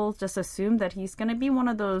people just assumed that he's going to be one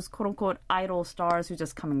of those quote-unquote idol stars who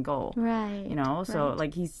just come and go. Right. So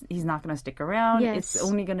like he's not going to stick around. Yes. It's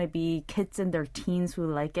only going to be kids in their teens who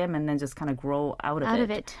like him and then just kind of grow out of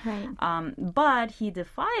it. Right. But he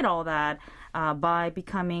defied all that by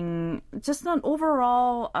becoming just an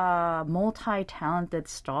overall multi-talented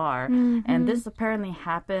star. And this apparently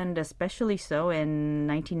happened especially so in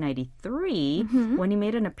 1993 when he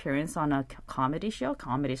made an appearance on a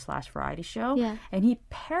comedy/variety show. Yeah. And he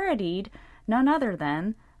parodied none other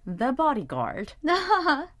than The Bodyguard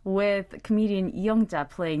with comedian Lee Young-ja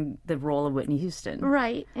playing the role of Whitney Houston.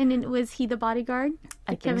 Right. And was he the bodyguard?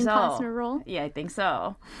 I Kevin think so. Costner role? Yeah, I think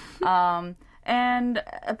so. And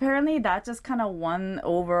apparently that just kind of won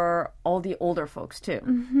over all the older folks too.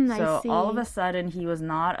 So all of a sudden he was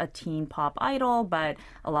not a teen pop idol, but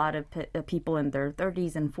a lot of people in their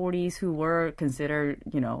 30s and 40s who were considered,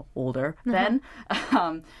 older then,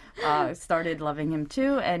 started loving him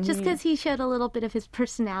too. And just because he showed a little bit of his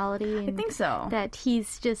personality. And I think so. That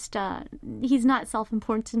he's just, he's not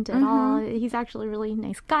self-important at all. He's actually a really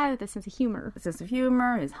nice guy with a sense of humor.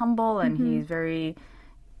 He's humble, and he's very...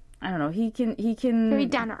 I don't know. He can very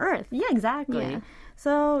down to earth. Yeah, exactly. Yeah.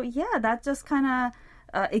 So that just kind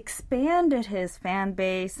of expanded his fan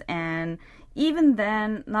base, and even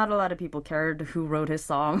then, not a lot of people cared who wrote his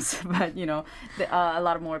songs, but a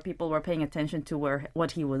lot of more people were paying attention to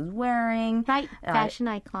what he was wearing. Right, fashion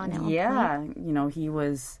icon. Yeah, he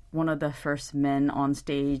was one of the first men on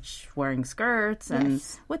stage wearing skirts and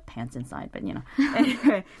with pants inside, but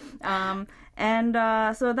anyway.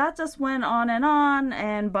 So that just went on,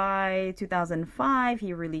 and by 2005,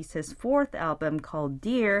 he released his fourth album called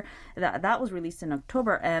Dear. That was released in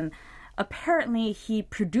October, and apparently he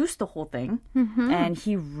produced the whole thing, and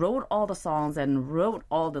he wrote all the songs and wrote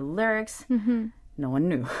all the lyrics. No one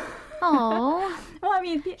knew. Oh, well, I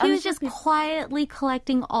mean, he was just quietly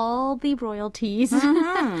collecting all the royalties, but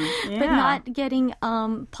not getting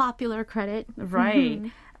popular credit.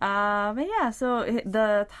 Right. So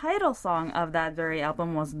the title song of that very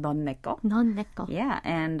album was 넌 내 거. 넌 내 거. Yeah,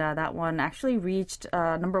 and that one actually reached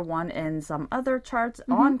number 1 in some other charts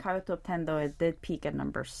on Gayo Top 10, though it did peak at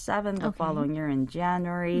number 7 the following year in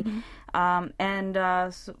January.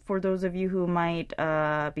 So for those of you who might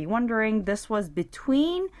be wondering, this was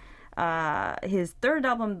between his third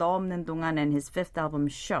album, 너 없는 동안, and his fifth album,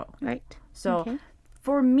 Show. Right. So...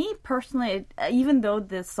 For me personally, even though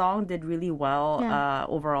this song did really well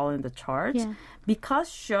overall in the charts, because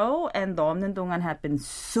Show and 너 없는 동안 have been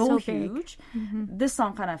so huge, this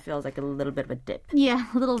song kind of feels like a little bit of a dip. Yeah,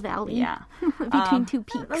 a little valley. Yeah. Between two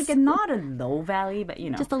peaks. Like not a low valley, but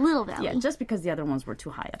just a little valley. Yeah, just because the other ones were too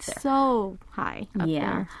high up there. So high up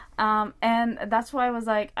there. And that's why I was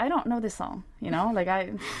like, I don't know this song. Like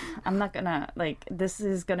I'm not gonna, this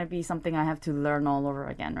is gonna be something I have to learn all over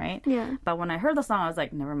again, right? Yeah. But when I heard the song, I was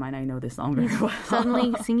like, never mind, I know this song very well.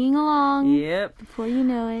 Suddenly singing along. Yep. Before you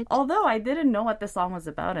know it. Although I didn't know what this song was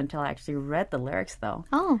about until I actually read the lyrics, though.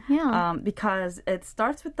 Oh, yeah. Because it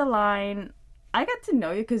starts with the line, I got to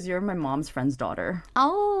know you because you're my mom's friend's daughter.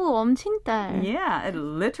 Oh, 엄친딸. Yeah, it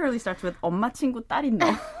literally starts with 엄마 친구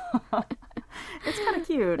딸인데. It's kind of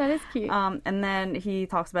cute. That is cute. And then he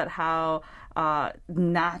talks about how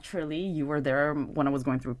naturally you were there when I was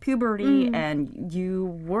going through puberty, and you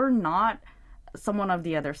were not someone of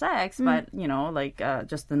the other sex, but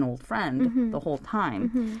just an old friend the whole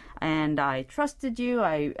time. And I trusted you,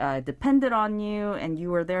 I depended on you, and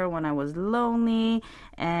you were there when I was lonely,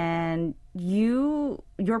 and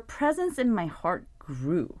your presence in my heart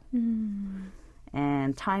grew.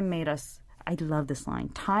 And time made us, I love this line,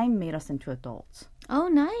 time made us into adults. Oh,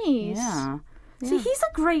 nice. Yeah. See, he's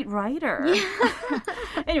a great writer. Yeah.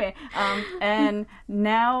 Anyway, and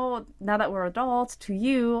now that we're adults, to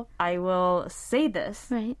you, I will say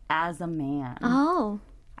this as a man. Oh.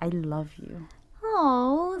 I love you.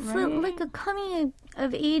 Oh, it's like a coming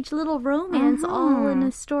of age little romance all in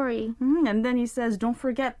a story. And then he says, don't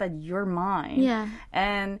forget that you're mine. Yeah.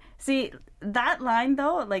 And see, that line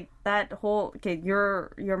though, that whole,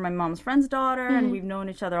 you're my mom's friend's daughter and we've known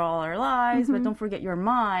each other all our lives, but don't forget you're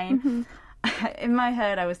mine. In my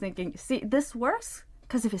head, I was thinking, see, this works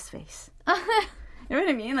because of his face. You know what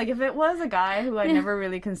I mean? If it was a guy who I never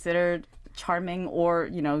really considered charming or,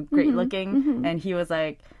 great looking, and he was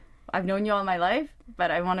like, I've known you all my life, but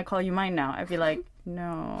I want to call you mine now, I'd be like,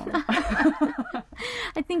 no.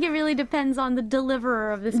 I think it really depends on the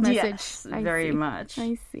deliverer of this message. Yes, very much.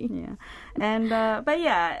 I see. Yeah. And, but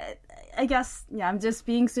yeah, I guess, I'm just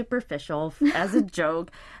being superficial as a joke.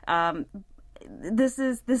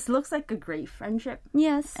 This looks like a great friendship.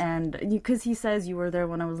 Yes. And because he says you were there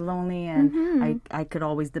when I was lonely and I could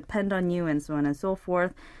always depend on you and so on and so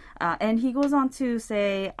forth. And he goes on to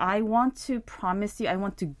say, I want to promise you, I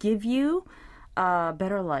want to give you a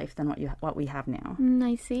better life than what we have now.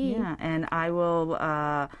 I see. Yeah, and I will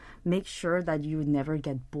make sure that you never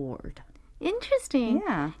get bored. Interesting.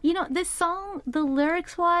 Yeah. This song, the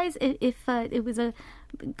lyrics-wise, if it was a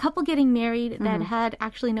couple getting married that had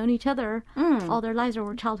actually known each other all their lives or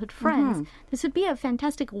were childhood friends, this would be a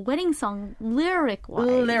fantastic wedding song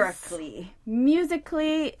lyric-wise. Lyrically.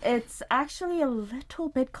 Musically, it's actually a little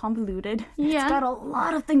bit convoluted. Yeah. It's got a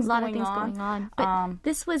lot of things going on. But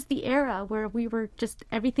this was the era where we were just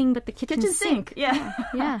everything but the kitchen sink. Yeah.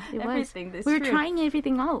 Yeah, it was. Everything. We were trying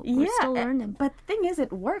everything out. We're still learning. But the thing is,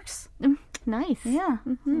 it works. Nice. Yeah.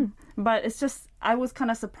 But it's just, I was kind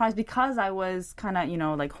of surprised because I was kind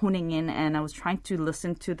of, like honing in and I was trying to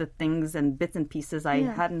listen to the things and bits and pieces I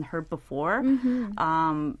hadn't heard before.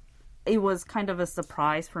 It was kind of a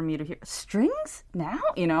surprise for me to hear strings now,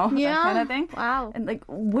 that kind of thing. Wow. And like,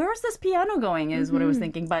 where's this piano going is what I was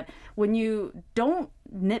thinking. But when you don't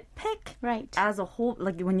nitpick Right. as a whole,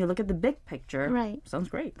 like when you look at the big picture, Right. sounds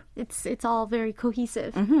great. It's all very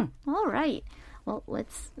cohesive. All right. Well,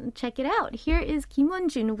 let's check it out. Here is Kim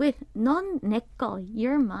Won-jun with 넌 내 거,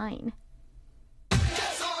 You're Mine.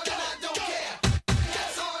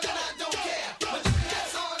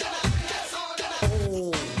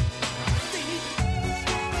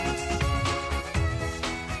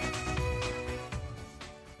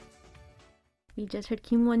 We just heard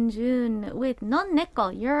Kim Won-jun with 넌 내 거,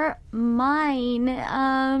 You're Mine.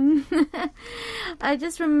 I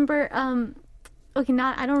just remember,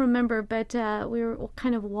 I don't remember, but we were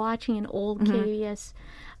kind of watching an old KBS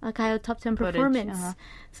Gayo Top 10 performance.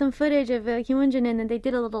 Some footage of Kim Won-jun, and then they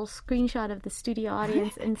did a little screenshot of the studio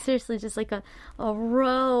audience, and seriously, just like a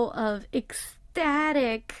row of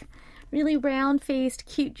ecstatic, really round-faced,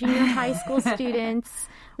 cute junior high school students.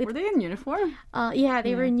 Were they in uniform? Yeah,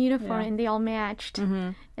 they were in uniform and they all matched.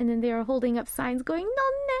 And then they were holding up signs going, 넌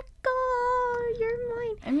내 거, You're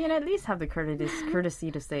mine. I mean, at least have the courtesy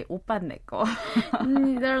to say 오빠 내 거.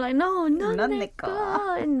 They're like, no, 넌 넌 내 내 거.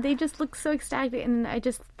 거. And they just look so ecstatic. And I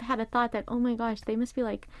just had a thought that, oh my gosh, they must be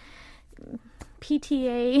like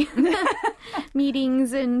PTA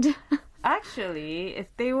meetings and... Actually,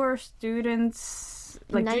 if they were students,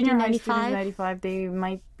 like junior high students, 95, they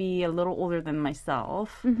might be a little older than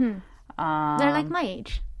myself. They're like my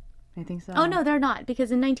age. I think so. Oh, no, they're not.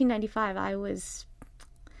 Because in 1995, I was...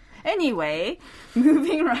 Anyway,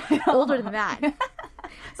 moving right on. older than that.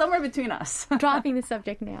 Somewhere between us. Dropping the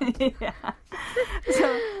subject now. Yeah.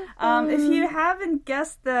 So, if you haven't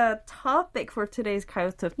guessed the topic for today's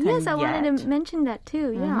Gayo Top 10 Yes, I yet, wanted to mention that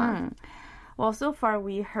too. Yeah. Well, so far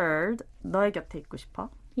we heard 너의 곁에 있고 싶어.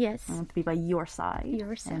 Yes. To be by your side.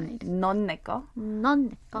 Your side. And 넌 내 거, 넌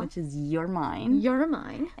내 거. which is You're Mine. You're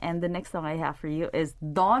mine. And the next song I have for you is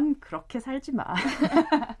넌 그렇게 살지 마.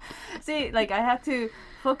 See, like I had to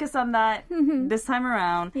focus on that this time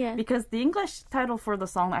around because the English title for the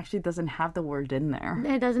song actually doesn't have the word in there.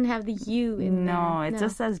 It doesn't have the you in there. No, it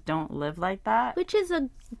just says don't live like that. Which is a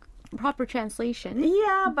proper translation.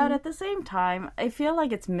 Yeah, but at the same time, I feel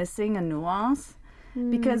like it's missing a nuance.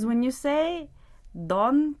 Because when you say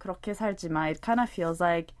넌 그렇게 살지 마, it kind of feels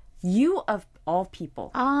like you of all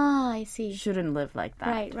people I see. shouldn't live like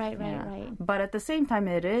that. Right. But at the same time,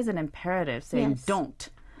 it is an imperative saying don't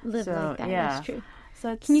Live like that, that's true.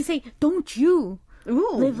 So Can you say, don't you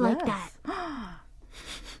live like yes. that?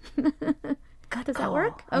 Does that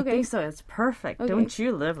work? I think so. It's perfect. Okay. Don't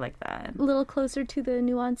you live like that? A little closer to the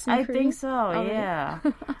nuance in I Korean? think so, yeah.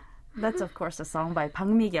 That's, of course, a song by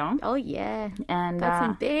Bang Mi-kyung. Oh, yeah. And Got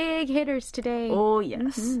some big hitters today. oh,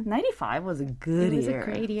 yes. 95 was a good year. It was a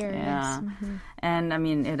great year, Yeah. yes. And, I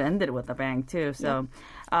mean, it ended with a bang, too. So,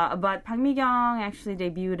 but Bang Mi-kyung actually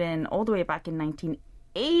debuted all the way back in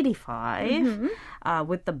 1985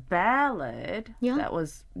 with the ballad that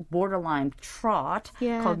was borderline trot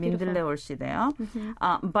called beautiful. 민들레 올 시대요.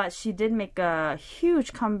 But she did make a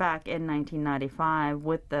huge comeback in 1995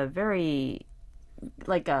 with the very,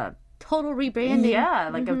 like a Total rebranding. yeah,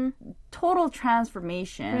 like a total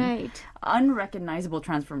transformation. Right. Unrecognizable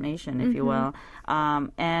transformation, if you will.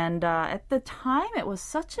 And at the time, it was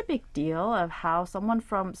such a big deal of how someone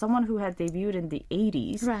who had debuted in the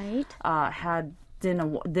 80s Right. did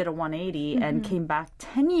a 180 and came back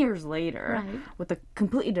 10 years later with a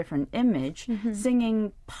completely different image,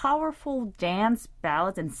 singing powerful dance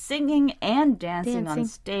ballads and singing and dancing on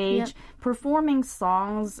stage, performing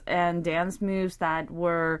songs and dance moves that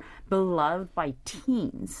were beloved by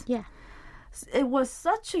teens. Yeah. It was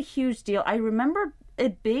such a huge deal. I remember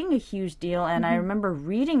it being a huge deal, and I remember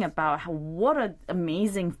reading about what an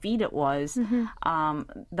amazing feat it was,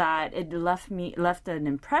 that it left an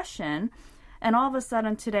impression. And all of a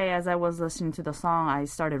sudden today, as I was listening to the song, I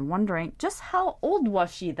started wondering, just how old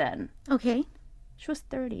was she then? Okay. She was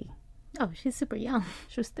 30. Oh, she's super young.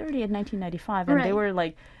 She was 30 in 1995, and they Right. were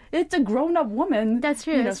like, it's a grown-up woman. That's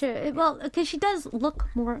true. You know. That's true. Well, because she does look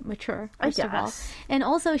more mature, first of all. guess. And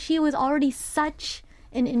also, she was already such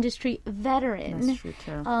an industry veteran. That's true,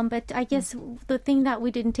 too. But I guess the thing that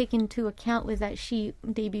we didn't take into account was that she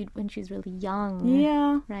debuted when she was really young.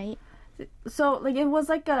 Yeah. Right? So, like, it was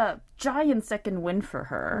like a giant second win for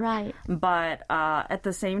her. Right. But at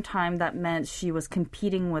the same time, that meant she was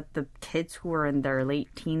competing with the kids who were in their late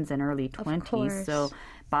teens and early 20s. course. So,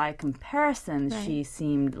 by comparison, she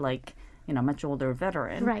seemed like much older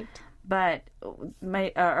veteran. Right. But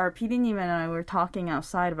our PD님 and I were talking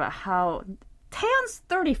outside about how Taeyeon's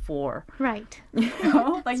 34. Right.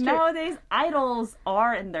 Like nowadays, idols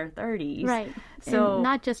are in their 30s. Right. So and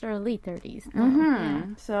not just early 30s.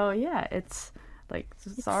 So yeah, it's like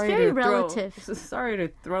very relative. Sorry to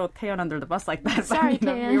throw Taeyeon under the bus like that. Sorry, but,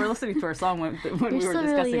 Taeyeon. We were listening to our song when we were still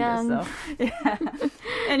discussing really young. this. So yeah.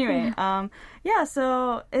 Anyway,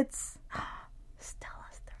 so it's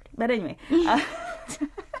Stella's 30. But anyway.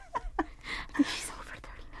 She's over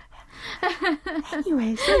 30.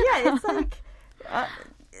 Anyway, so yeah, it's like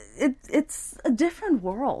it's a different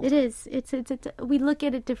world. It is. It's we look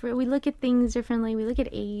at it different. We look at things differently. We look at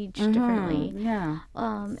age differently. Yeah.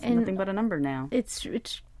 And Nothing but a number now. It's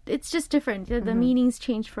just different. The meanings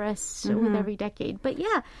change for us with every decade. But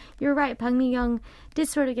yeah, you're right. Park Mi-young did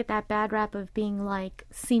sort of get that bad rap of being like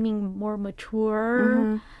seeming more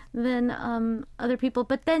mature than other people.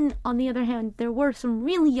 But then on the other hand, there were some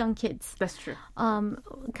really young kids. That's true.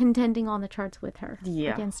 Contending on the charts with her.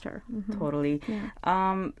 Yeah. Against her. Totally.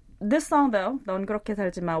 Yeah. This song, though, 넌 그렇게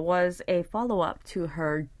살지마, was a follow-up to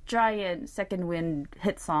her giant second wind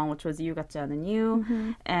hit song, which was You 같지 않은 You.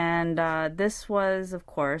 And this was, of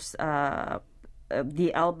course,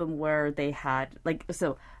 the album where they had,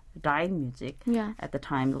 Dying Music at the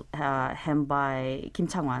time, hemmed by Kim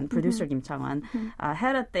Chang-won, producer Kim Chang-won,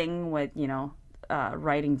 had a thing with,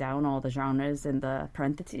 writing down all the genres in the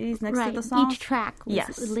parentheses next to the song. Each track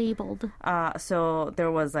was labeled. So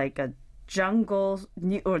there was like a jungle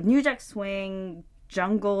or New Jack Swing,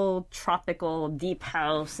 jungle, tropical, deep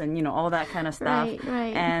house, and all that kind of stuff.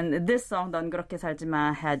 Right. And this song, 넌 그렇게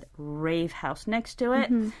살지마, had rave house next to it.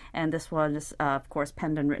 And this was, of course,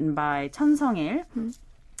 penned and written by Chun Sung-il,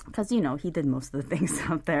 because he did most of the things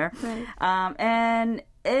out there. Right. And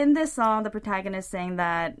in this song, the protagonist is saying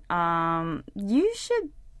that you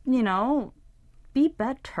should, be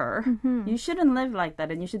better. You shouldn't live like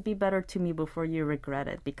that, and you should be better to me before you regret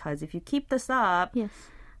it. Because if you keep this up,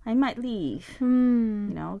 I might leave.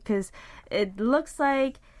 Because it looks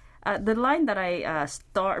like the line that I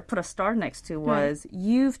put a star next to was,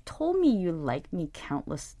 "You've told me you like me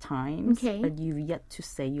countless times, but you've yet to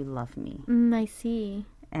say you love me." I see.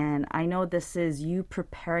 And I know this is you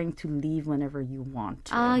preparing to leave whenever you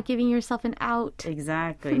want to. Giving yourself an out.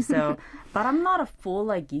 Exactly. So, but I'm not a fool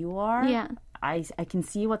like you are. Yeah. I can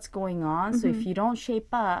see what's going on. So if you don't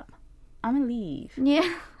shape up, I'm going to leave. Yeah.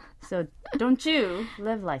 So don't you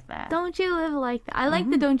live like that. Don't you live like that. I like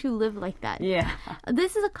the don't you live like that. Yeah.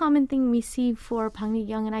 This is a common thing we see for Park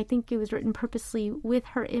Mi-young, and I think it was written purposely with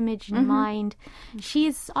her image in mind.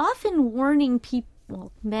 She's often warning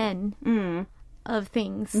men of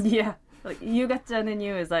things. Yeah. Like, you 같지 않은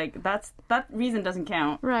you is like, that reason doesn't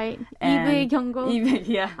count. Right. And 입의 경고.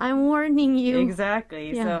 Yeah. I'm warning you.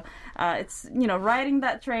 Exactly. Yeah. So it's, riding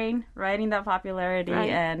that train, riding that popularity.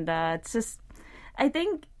 Right. And it's just, I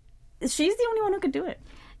think she's the only one who could do it.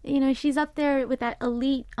 She's up there with that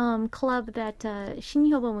elite club that Shin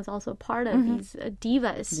Hyo-bum was also part of, these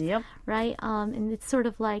divas. Yep. Right? And it's sort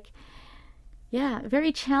of like,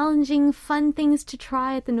 very challenging, fun things to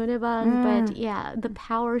try at the 노래방. But the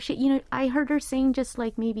power. I heard her saying just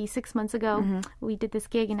like maybe 6 months ago, we did this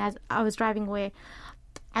gig, and as I was driving away.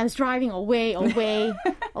 It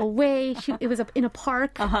was in a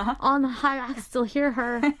park on the highway. I could still hear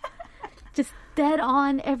her. Just dead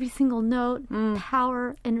on every single note,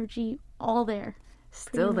 power, energy, all there.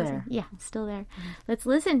 Still there. Yeah, still there. Let's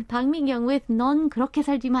listen. Park Mi-young with 넌 그렇게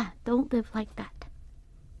살지 마. Don't live like that.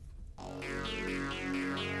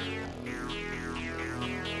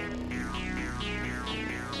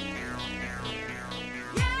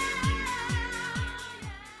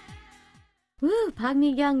 Woo, Park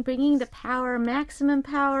Mi-young bringing the power, maximum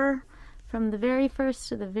power, from the very first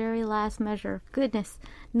to the very last measure. Goodness.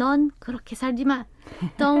 넌 그렇게 살지 마.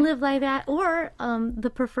 Don't live like that. Or the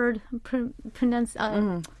preferred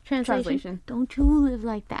translation. Don't you live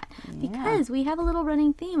like that. Yeah. Because we have a little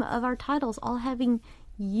running theme of our titles all having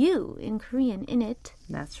you in Korean in it.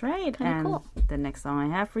 That's right. Kinda And cool. the next song I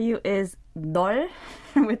have for you is 널,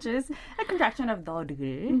 which is a contraction of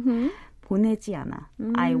너를. 보내지 않아.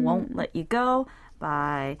 I Won't Let You Go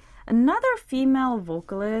by another female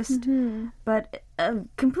vocalist, but a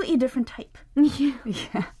completely different type.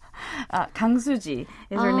 Yeah. Kang Soo-ji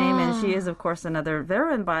is her name, and she is, of course, another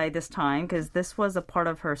veteran by this time, because this was a part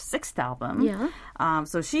of her 6th album. Yeah.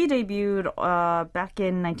 So she debuted back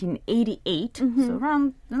in 1988, so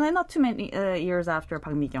around, not too many years after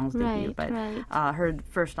Park Mi-young's debut, but her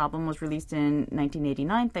first album was released in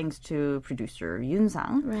 1989, thanks to producer Yoon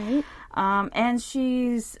Sang. Right. And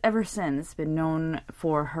she's, ever since, been known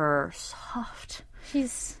for her soft...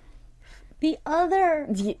 She's the other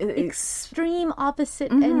The- extreme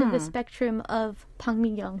opposite end of the spectrum of Bang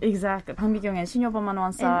Mi-kyung. Exactly. Bang Mi-kyung and Shin Yo-bum on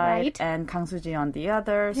one side, right. and Kang Soo-ji on the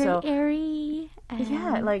other. Very So airy. And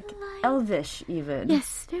yeah, like light. elvish even.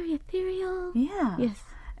 Yes, very ethereal. Yeah. Yes.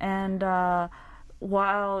 And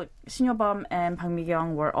while Shin Yo-bum and Bang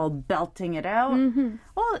Mi-kyung were all belting it out,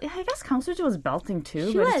 well, I guess Kang Soo-ji was belting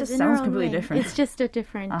too, She but was it just in her sounds own completely way. different. It's just a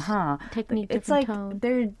different technique, It's different like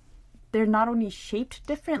tone. they're not only shaped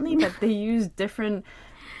differently, but they use different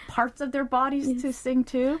parts of their bodies to sing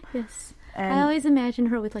too. Yes. And I always imagine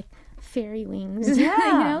her with like fairy wings. yeah,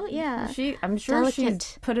 You know? Yeah. I'm sure she's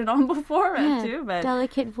Delicate. put it on before Yeah. too, but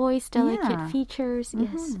delicate voice, delicate Yeah. features.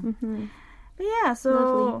 Yes. Mm-hmm. yeah,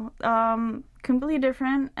 so completely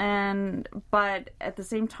different, but at the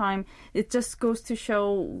same time, it just goes to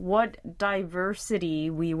show what diversity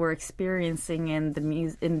we were experiencing in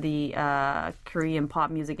the Korean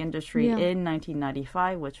pop music industry Yeah. in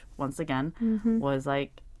 1995, which once again was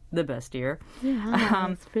like the best year.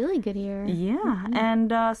 Yeah, it's really good here. Yeah,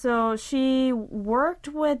 and so she worked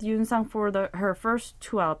with Yoon Sang for her first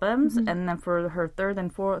two albums, and then for her third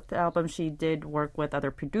and fourth album, she did work with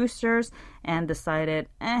other producers and decided,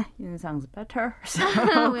 Yoon Sang's better. So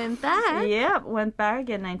Went back. yeah, went back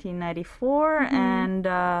in 1994, and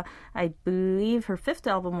I believe her fifth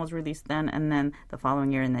album was released then, and then the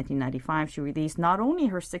following year in 1995, she released not only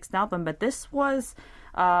her sixth album, but this was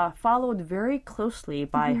followed very closely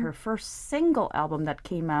by her first single album that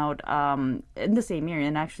came out in the same year,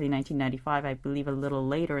 and actually 1995, I believe a little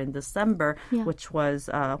later in December, Yeah. which was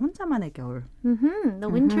혼자만의 겨울. The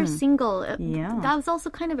winter single. Yeah. That was also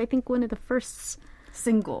kind of, I think, one of the first.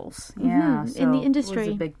 Singles, yeah, so in the it industry. was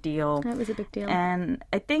a big deal. That was a big deal. And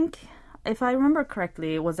I think, if I remember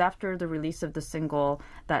correctly, it was after the release of the single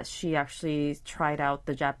that she actually tried out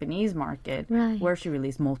the Japanese market, Right. where she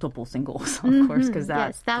released multiple singles, of course, because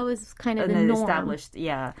Yes, that was kind of the an norm. established,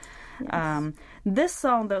 yeah. This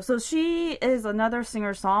song, though, so she is another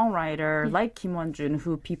singer-songwriter like Kim Won-jun,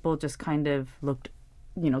 who people just kind of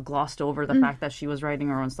glossed over the fact that she was writing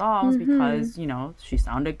her own songs because, she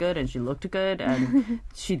sounded good and she looked good and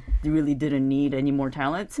she really didn't need any more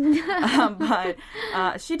talent. But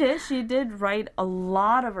she did write a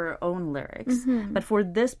lot of her own lyrics. But for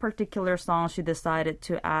this particular song, she decided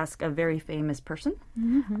to ask a very famous person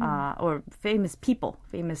or famous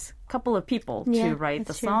couple of people Yeah, to write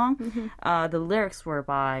the that's true. song. The lyrics were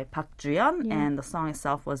by Park Ju-yeon and the song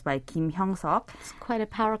itself was by Kim Hyung-seok. It's quite a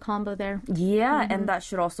power combo there. Yeah, and that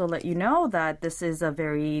should also let you know that this is a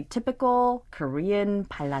very typical Korean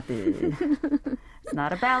ballad. It's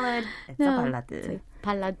not a ballad, it's a ballad. It's like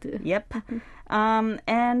ballad. Yep.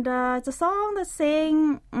 And it's a song that's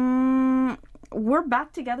saying, we're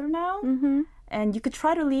back together now, and you could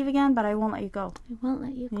try to leave again, but I won't let you go. I won't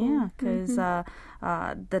let you go. Yeah, because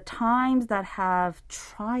the times that have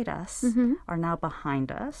tried us are now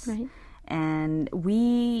behind us. Right. And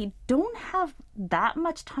we don't have that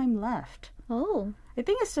much time left. Oh, I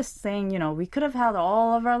think it's just saying, we could have had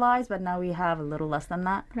all of our lives, but now we have a little less than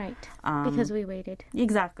that. right. Because we waited.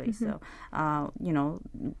 Exactly. So,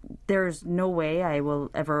 there's no way I will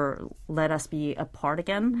ever let us be apart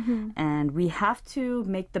again. And we have to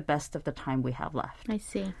make the best of the time we have left. I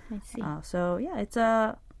see. So, yeah, it's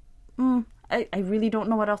a... I really don't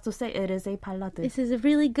know what else to say. It is a ballad. This is a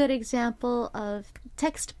really good example of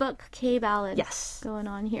textbook K-ballad Yes. going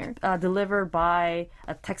on here. Delivered by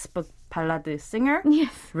a textbook ballad singer.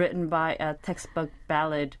 Yes. Written by a textbook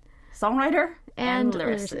ballad songwriter and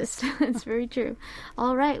lyricist. It's very true.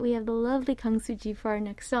 All right, we have the lovely Kang Soo-ji for our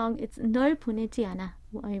next song. It's 널 보내지 않아.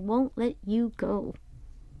 I won't let you go.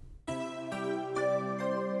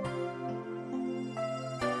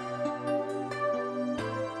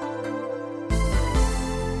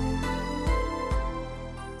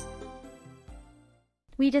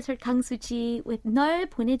 We just heard Kang Soo-ji with 널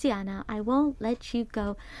보내지 않아. I won't let you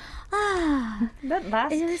go. Ah, That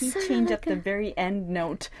last It was key sort of change like at the very end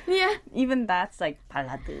note. yeah. Even that's like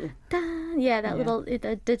ballad. Yeah, that little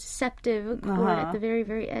the deceptive chord at the very,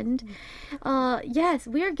 very end. Yes,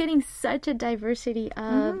 we are getting such a diversity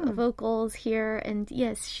of vocals here, and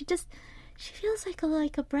yes, she feels like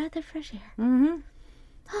a breath of fresh air.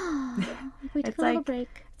 We took It's a little like- break.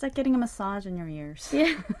 It's like getting a massage in your ears.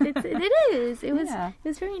 Yeah, it is. It was Yeah. it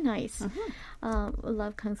was very nice. We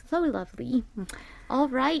love Kang Soo, so lovely. All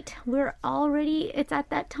right, it's at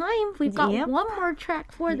that time. We've got Yep. one more track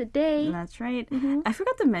for the day. That's right. I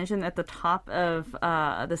forgot to mention at the top of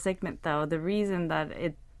the segment, though, the reason that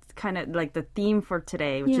it's kind of like the theme for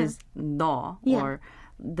today, which Yeah. is 너, Yeah. or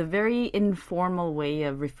the very informal way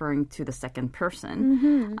of referring to the second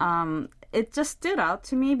person. it just stood out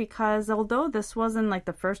to me because although this wasn't like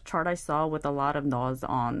the first chart I saw with a lot of Nos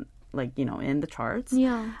on, like, you know, in the charts.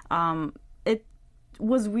 Yeah. It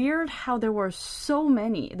was weird how there were so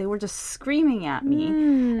many. They were just screaming at me.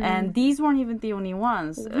 And these weren't even the only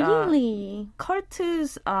ones. Really?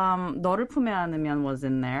 Cult's 너를 품에 안으면 was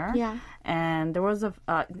in there. Yeah. And there was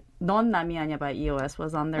넌 남이 아니야 by EOS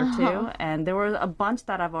was on there too. And there were a bunch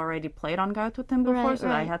that I've already played on Gayo Totem before, so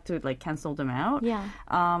I had to like cancel them out. Yeah.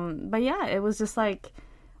 But yeah, it was just like,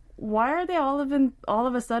 why are they all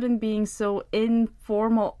of a sudden being so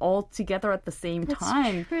informal all together at the same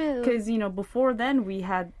time? True. Because, you know, before then we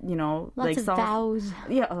had, you know, Lots like of songs. vows.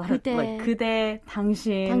 Yeah, a lot of like 그대, 그대,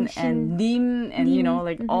 당신, and 님, and you know,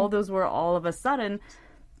 like all those were all of a sudden,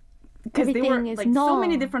 because they were Everything is like so 너.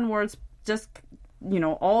 many different words just, you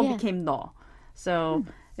know, all became 너. So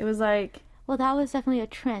it was like, Well, that was definitely a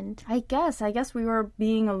trend. I guess we were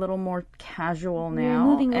being a little more casual We're now.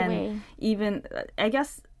 moving and away. even, I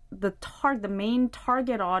guess the main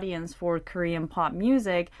target audience for Korean pop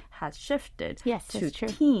music has shifted Yes, to that's true.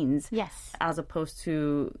 teens Yes. as opposed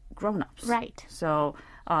to grown-ups. Right. So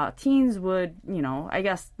teens would, you know, I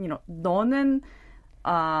guess, you know, 너는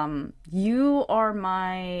you are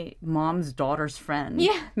my mom's daughter's friend.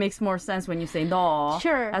 Yeah. Makes more sense when you say 너.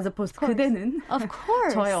 Sure. As opposed to Of course. 그대는. Of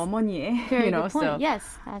course. 저의 어머니의. Very you know, good point. so.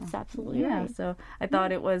 Yes, that's absolutely Yeah, right. so I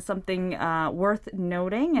thought it was something worth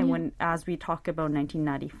noting, and when as we talk about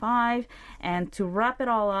 1995, and to wrap it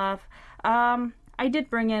all up, I did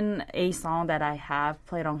bring in a song that I have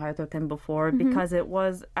played on Gayo Totem before because it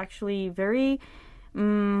was actually very.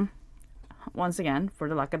 Once again, for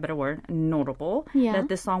the lack of a better word, notable that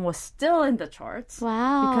this song was still in the charts.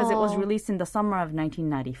 Wow. Because it was released in the summer of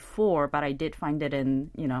 1994, but I did find it in,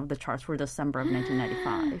 you know, the charts for December of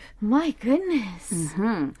 1995. My goodness.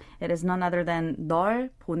 It is none other than 널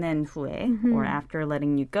보낸 후에, or After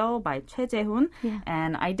Letting You Go by Choi Jae-hoon. Yeah.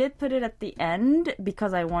 And I did put it at the end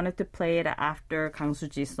because I wanted to play it after Kang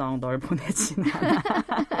Soo-ji's song 널 보내진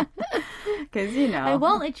않아. Because, you know. I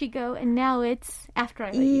won't let you go, and now it's After I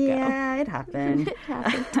Let You Go. Yeah, it happened. It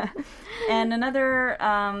happened. And another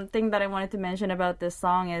thing that I wanted to mention about this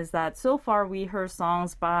song is that so far we heard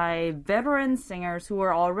songs by veteran singers who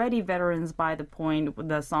were already veterans by the point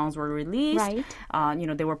the songs were released. Right. You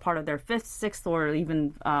know, they were part of their fifth, sixth, or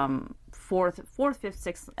even fourth, fifth,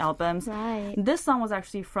 sixth albums. Right. This song was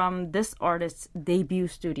actually from this artist's debut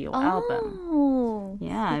studio album. Oh.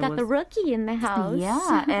 Yeah, You it got the was- rookie in the house.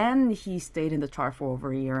 Yeah, and he stayed in the chart for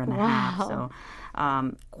over a year and a half. Wow.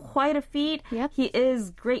 So, quite a feat. Yep. He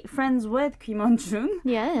is great friends with Kim Won-jun.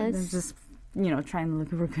 Yes. Just, you know, trying to look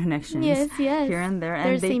for connections Yes. here and there.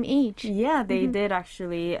 They're And the same age. Yeah, they did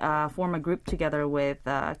actually form a group together with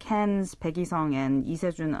Ken's Baek Hee-sung and Lee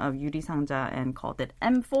Se-jun of Yuri Sangja and called it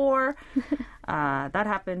M4. That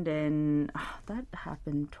happened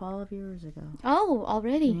 12 years ago. Oh,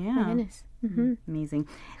 already. Yeah. My goodness. Amazing.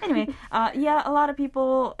 Anyway, yeah, a lot of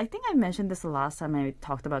people, I think I mentioned this the last time I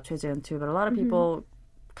talked about Choi Jae-hoon too, but a lot of people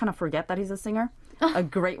kind of forget that he's a singer. A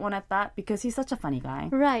great one at that, because he's such a funny guy.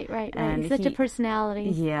 Right. And Such a personality.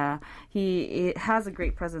 Yeah, he has a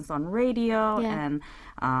great presence on radio, Yeah. and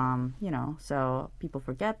you know, so people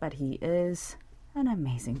forget, but he is an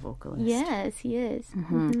amazing vocalist. Yes, he is.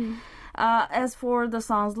 As for the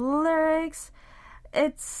song's lyrics,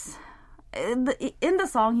 it's in the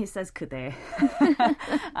song he says 그대,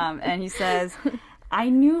 and he says, I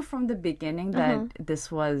knew from the beginning that this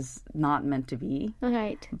was not meant to be.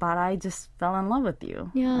 Right. But I just fell in love with you.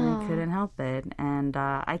 Yeah. And I couldn't help it. And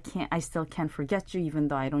I still can't forget you, even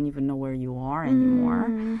though I don't even know where you are anymore.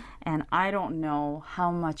 And I don't know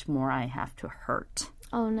how much more I have to hurt.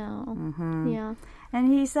 Oh, no. Yeah.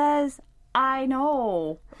 And he says, I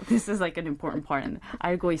know. This is like an important part. In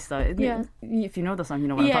알고 있어. Yeah. If you know the song, you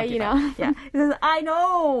know what Yeah, I'm talking you about. know. Yeah. He says, I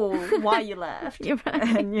know why you left. You're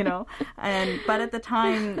right. And, you know, but at the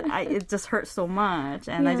time, it just hurt so much.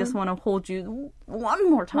 And I Yeah. just want to hold you one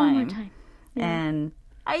more time. One more time. Yeah. And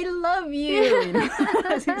I love you. You know?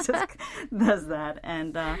 He just does that.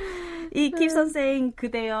 And he keeps on saying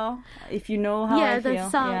그대여, if you know how I feel. The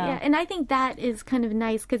song. Yeah. And I think that is kind of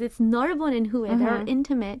nice because it's 널 보낸 후에. They're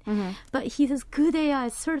intimate. But he says 그대여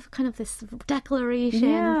is sort of kind of this declaration.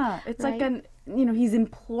 Yeah, it's like right? he's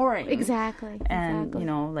imploring. Exactly. And, you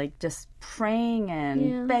know, like just praying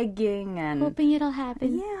and begging and... hoping it'll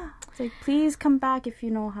happen. Yeah. It's like, please come back if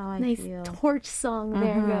you know how I Nice feel. torch song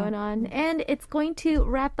there going on. And it's going to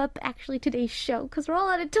wrap up actually today's show because we're all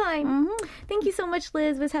out of time. Thank you so much,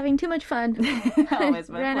 Liz. Was having too much fun. Always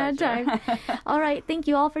my Ran out of pleasure. time. All right. Thank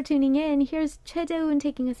you all for tuning in. Here's Choi Jae-hoon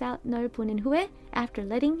taking us out. 널 보낸 후에 After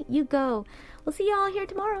Letting You Go. We'll see you all here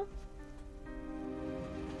tomorrow.